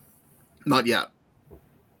 Not yet.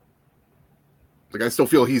 Like, I still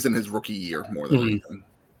feel he's in his rookie year more than anything.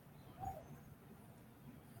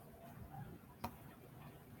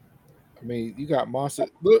 I mean, you got Monster.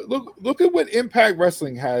 Look at what Impact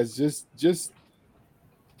Wrestling has. Just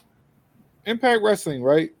Impact Wrestling,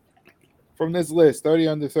 right? From this list, 30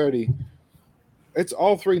 under 30. It's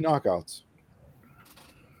all 3 knockouts.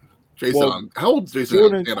 Jason, how old is Jason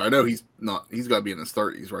Alexander? I know he's not. He's got to be in his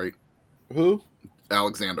 30s, right? Who?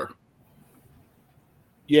 Alexander.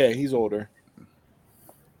 Yeah, he's older.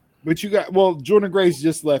 But you got Jordan Grace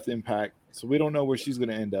just left Impact, so we don't know where she's going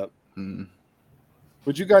to end up. Mm.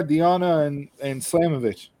 But you got Deanna and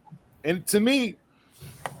Slamovich, and to me,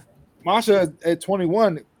 Masha at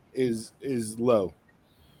 21 is low.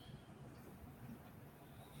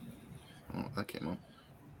 Oh, that came up.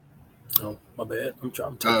 Oh, my bad. I'm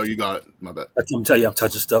trying. Oh, you got it. My bad. I'm telling you, I'm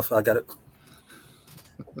touching stuff. I got it.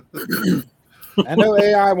 I know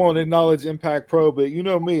AI won't acknowledge Impact Pro, but you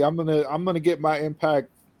know me, I'm gonna get my Impact.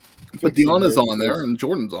 But Deanna's on there and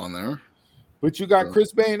Jordan's on there. But you got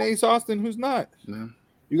Chris Bay and Ace Austin, who's not. Yeah.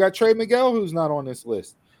 You got Trey Miguel, who's not on this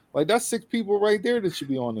list. Like, that's 6 people right there that should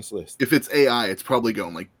be on this list. If it's AI, it's probably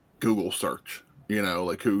going like Google search. You know,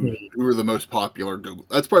 like who are the most popular Google.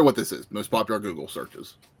 That's probably what this is. Most popular Google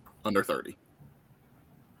searches under 30.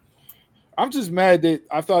 I'm just mad that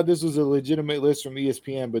I thought this was a legitimate list from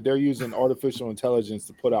ESPN, but they're using artificial intelligence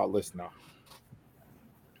to put out lists now.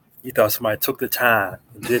 You thought somebody took the time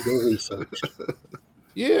and did their research.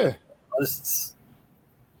 Yeah.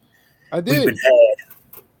 I did. We've been had.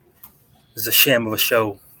 It's a sham of a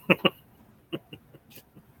show.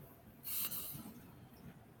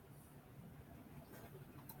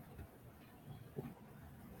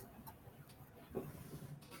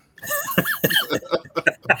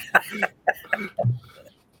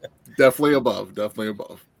 Definitely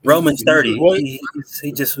above. Roman's 30.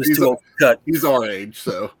 He just was too cut. He's our age,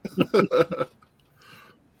 so.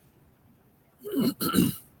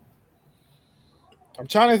 I'm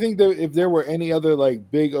trying to think that if there were any other like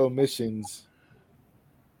big omissions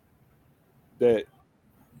that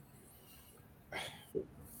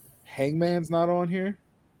Hangman's not on here.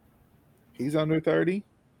 He's under 30.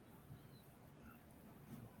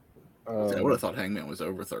 I would have thought Hangman was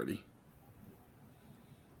over 30.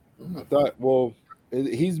 I thought,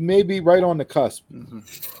 he's maybe right on the cusp. Mm-hmm.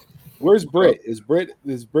 Where's Britt? Is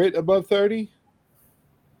Britt above 30?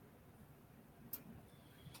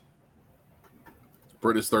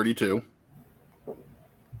 Britt is 32.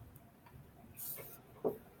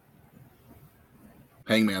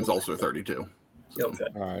 Hangman's also 32. So. Okay.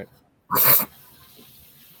 All right.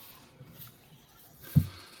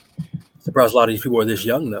 Surprised a lot of these people are this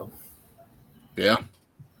young, though. Yeah.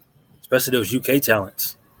 Especially those UK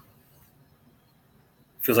talents.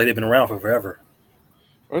 Feels like they've been around for forever.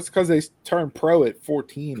 Well, it's because they turned pro at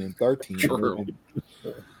 14 and 13. True.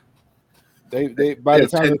 They by the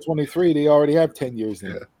time they're 23, they already have 10 years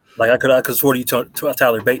in. Yeah. Like I could swear to you,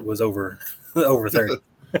 Tyler Bate was over 30.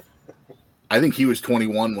 I think he was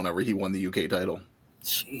 21 whenever he won the UK title.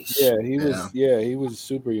 Jeez. Yeah, he was. Yeah, he was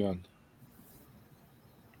super young.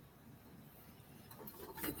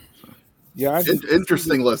 Yeah,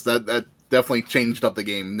 interesting list. That definitely changed up the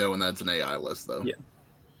game, knowing that's an AI list, though. Yeah.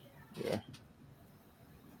 Yeah.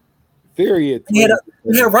 theory. They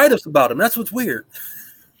had write-ups about him. That's what's weird.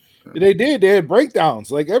 They did. They had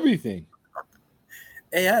breakdowns, like everything.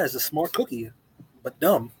 AI is a smart cookie, but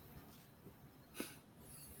dumb.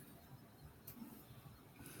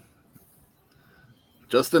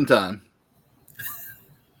 Just in time.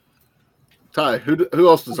 Ty, who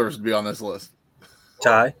else deserves to be on this list?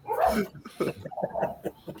 Ty.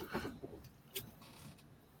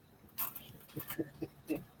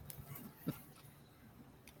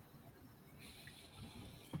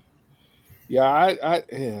 Yeah,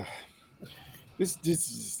 yeah. This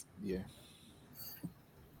is yeah.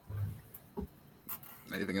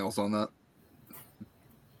 Anything else on that?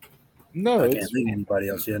 No, I can't think of anybody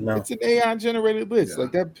else yet. No, it's an AI generated list. Yeah.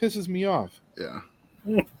 Like that pisses me off. Yeah,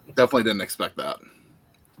 definitely didn't expect that.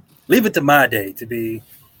 leave it to my day to be.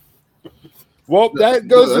 Well, that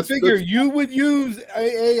goes to figure. That's... You would use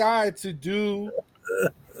AI to do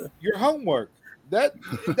your homework. That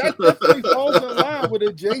definitely falls in line with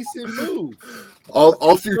a Jason move.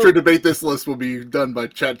 All future debate this list will be done by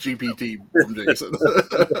ChatGPT from Jason.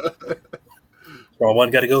 Where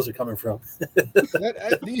one got to goes are coming from.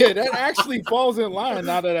 That actually falls in line.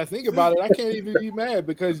 Now that I think about it, I can't even be mad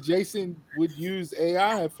because Jason would use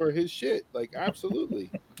AI for his shit. Like,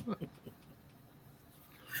 absolutely.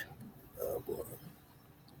 Oh boy.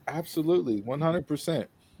 Absolutely, 100%.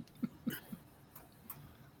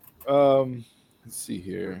 Let's see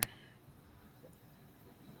here.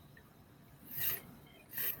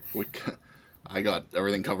 I got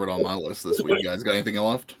everything covered on my list this week. You guys got anything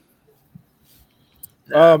left?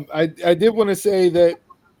 I did want to say that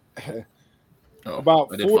about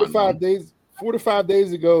 4 to 5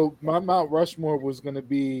 days ago, my Mount Rushmore was going to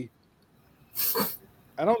be.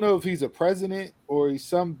 I don't know if he's a president or he's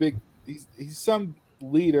some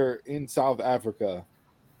leader in South Africa,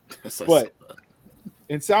 but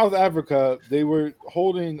in South Africa they were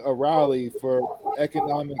holding a rally for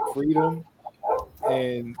economic freedom,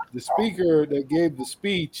 and the speaker that gave the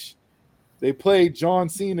speech, they played John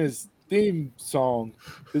Cena's theme song,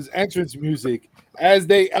 his entrance music, as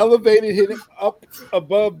they elevated him up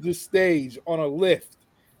above the stage on a lift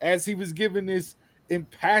as he was giving this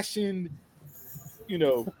impassioned,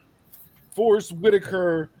 Forrest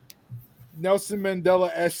Whitaker, Nelson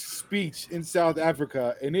Mandela-esque speech in South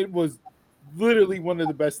Africa, and it was literally one of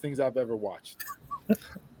the best things I've ever watched.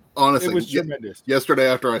 Honestly, it was tremendous. Yesterday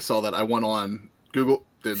after I saw that, I went on Google,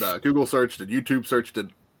 did Google search, did YouTube search,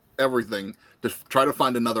 did everything to try to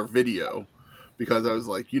find another video, because I was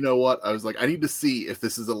like, you know what? I was like, I need to see if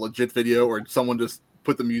this is a legit video or someone just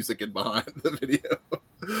put the music in behind the video.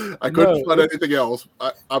 I couldn't find anything else.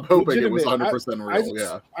 I'm hoping it was 100%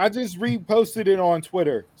 real. I just reposted it on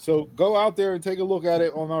Twitter, so go out there and take a look at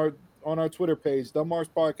it on our Twitter page, Dumb Mars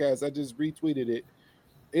Podcast. I just retweeted it.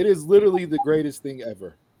 It is literally the greatest thing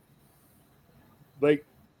ever. Like,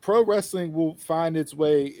 pro wrestling will find its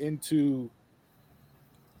way into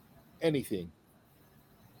anything.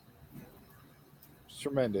 It's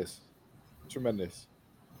tremendous.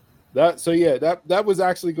 That was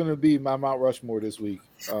actually going to be my Mount Rushmore this week.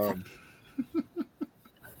 Trying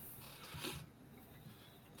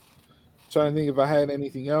to think if I had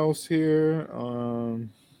anything else here.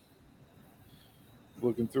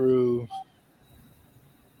 Looking through.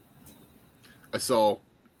 I saw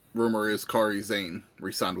rumor is Kairi Sane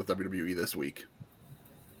re-signed with WWE this week.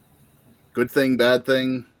 Good thing, bad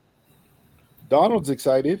thing? Donald's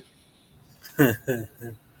excited.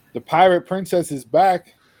 The Pirate Princess is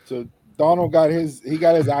back. So Donald got his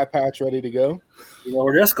eye patch ready to go. You know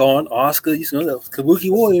where that's going. Oscar, the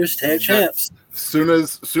Kabuki Warriors tag champs. Soon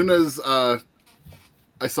as I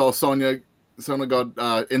saw Sonya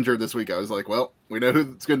got injured this week, I was like, well, we know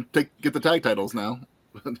who's going to get the tag titles now.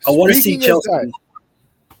 I want to see Chelsea.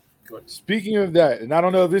 Speaking of that, and I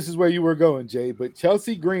don't know if this is where you were going, Jay, but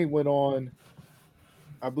Chelsea Green went on,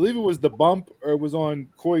 I believe it was The Bump or it was on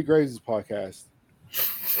Corey Graves' podcast.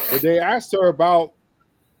 But they asked her about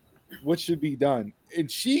what should be done. And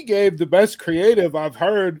she gave the best creative I've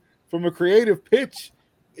heard from a creative pitch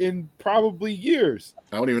in probably years.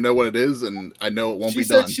 I don't even know what it is, and I know it won't be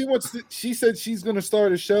done. She said she's going to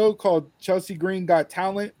start a show called Chelsea Green Got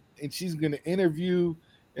Talent, and she's going to interview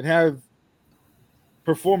and have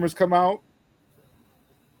performers come out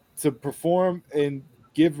to perform and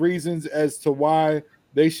give reasons as to why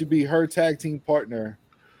they should be her tag team partner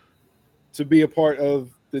to be a part of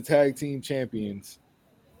the tag team champions.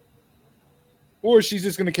 Or she's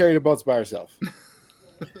just going to carry the belts by herself.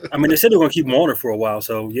 I mean, they said they're going to keep them on her for a while.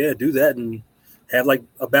 So, yeah, do that and have like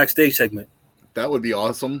a backstage segment. That would be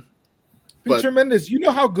awesome. Be tremendous. You know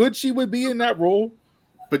how good she would be in that role?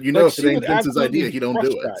 But if it ain't Vince's idea, he don't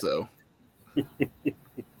do it. So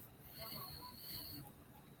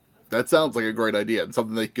That sounds like a great idea and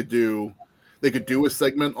something they could do. They could do a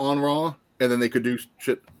segment on Raw, and then they could do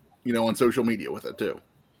shit, on social media with it too.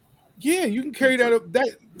 Yeah, you can carry that up.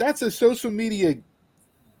 That's a social media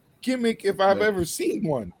gimmick if I've ever seen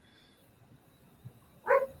one.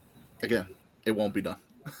 Again, it won't be done.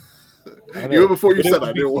 Even before you said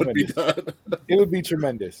that, it would be done. It would be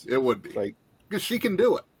tremendous. It would be. Because she can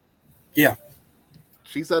do it. Yeah.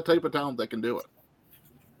 She's that type of talent that can do it.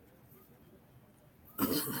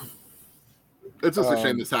 It's just a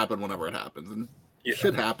shame this happened whenever it happens. And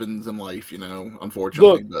shit happens in life,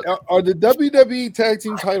 unfortunately. Look, are the WWE tag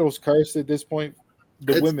team titles cursed at this point?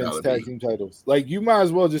 The women's tag team titles. Like, you might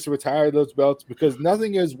as well just retire those belts because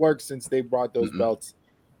nothing has worked since they brought those belts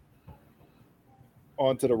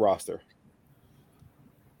onto the roster.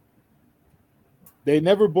 They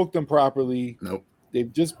never booked them properly. Nope.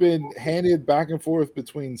 They've just been handed back and forth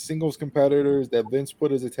between singles competitors that Vince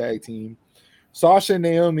put as a tag team. Sasha and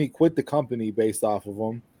Naomi quit the company based off of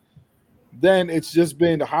them. Then it's just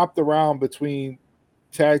been hopped around between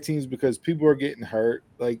tag teams because people are getting hurt.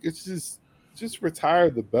 Like, it's just retire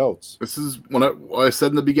the belts. This is what I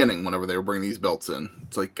said in the beginning whenever they were bringing these belts in.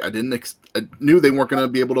 It's like I knew they weren't going to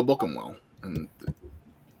be able to book them well. And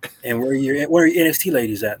where are your NXT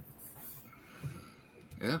ladies at?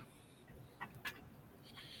 Yeah.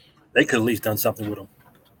 They could at least done something with them.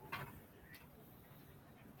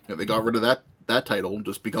 Yeah, they got rid of that title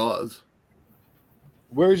just because.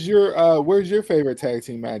 Where's your favorite tag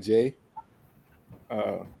team match, Jay?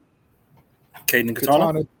 Kaden and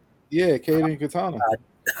Katana? Yeah, Kaden and Katana.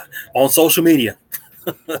 On social media.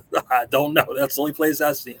 I don't know. That's the only place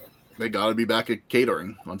I've seen them. They got to be back at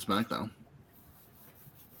catering on SmackDown.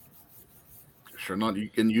 Sure, not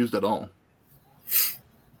getting used at all.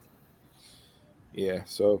 Yeah,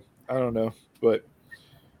 so I don't know, but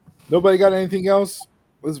nobody got anything else?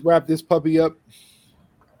 Let's wrap this puppy up.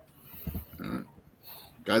 All right.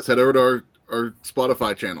 Guys, head over to our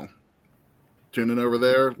Spotify channel. Tune in over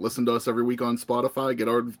there. Listen to us every week on Spotify. Get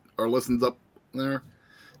our listens up there.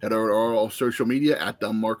 Head over to our social media at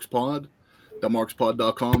DumbMarksPod.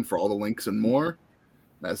 DumbMarksPod.com for all the links and more.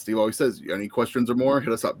 As Steve always says, any questions or more,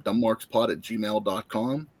 hit us up,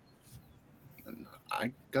 dumbmarkspod@gmail.com. And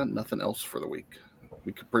I got nothing else for the week.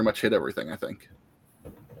 We could pretty much hit everything, I think.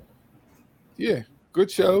 Yeah,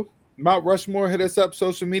 good show. Mount Rushmore, hit us up,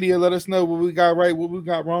 social media. Let us know what we got right, what we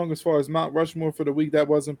got wrong as far as Mount Rushmore for the week that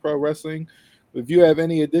wasn't pro wrestling. If you have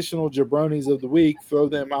any additional jabronis of the week, throw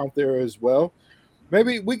them out there as well.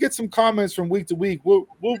 Maybe we get some comments from week to week. We'll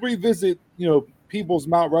revisit, people's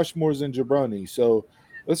Mount Rushmores and jabronis. So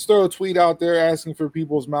let's throw a tweet out there asking for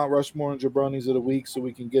people's Mount Rushmore and jabronis of the week so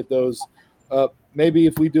we can get those up. Maybe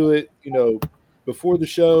if we do it, before the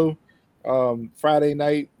show, Friday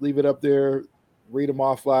night, leave it up there, read them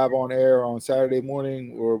off live on air on Saturday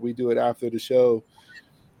morning, or we do it after the show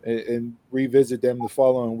and revisit them the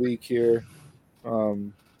following week here.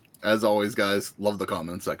 As always, guys, love the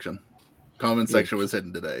comment section. Comment section was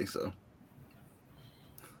hidden today, so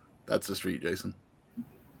that's the street, Jason.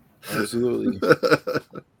 Absolutely.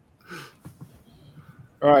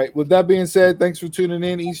 All right. With that being said, thanks for tuning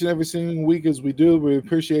in each and every single week as we do. We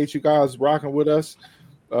appreciate you guys rocking with us.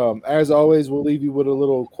 As always, we'll leave you with a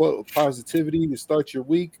little quote of positivity to start your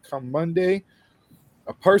week come Monday.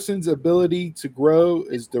 A person's ability to grow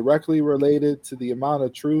is directly related to the amount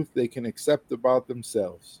of truth they can accept about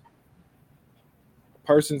themselves. A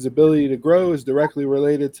person's ability to grow is directly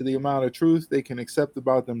related to the amount of truth they can accept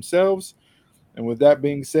about themselves. And with that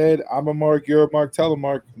being said, I'm a Mark, you're a Mark, tell a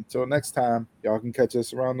Mark. Until next time, y'all can catch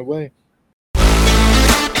us around the way.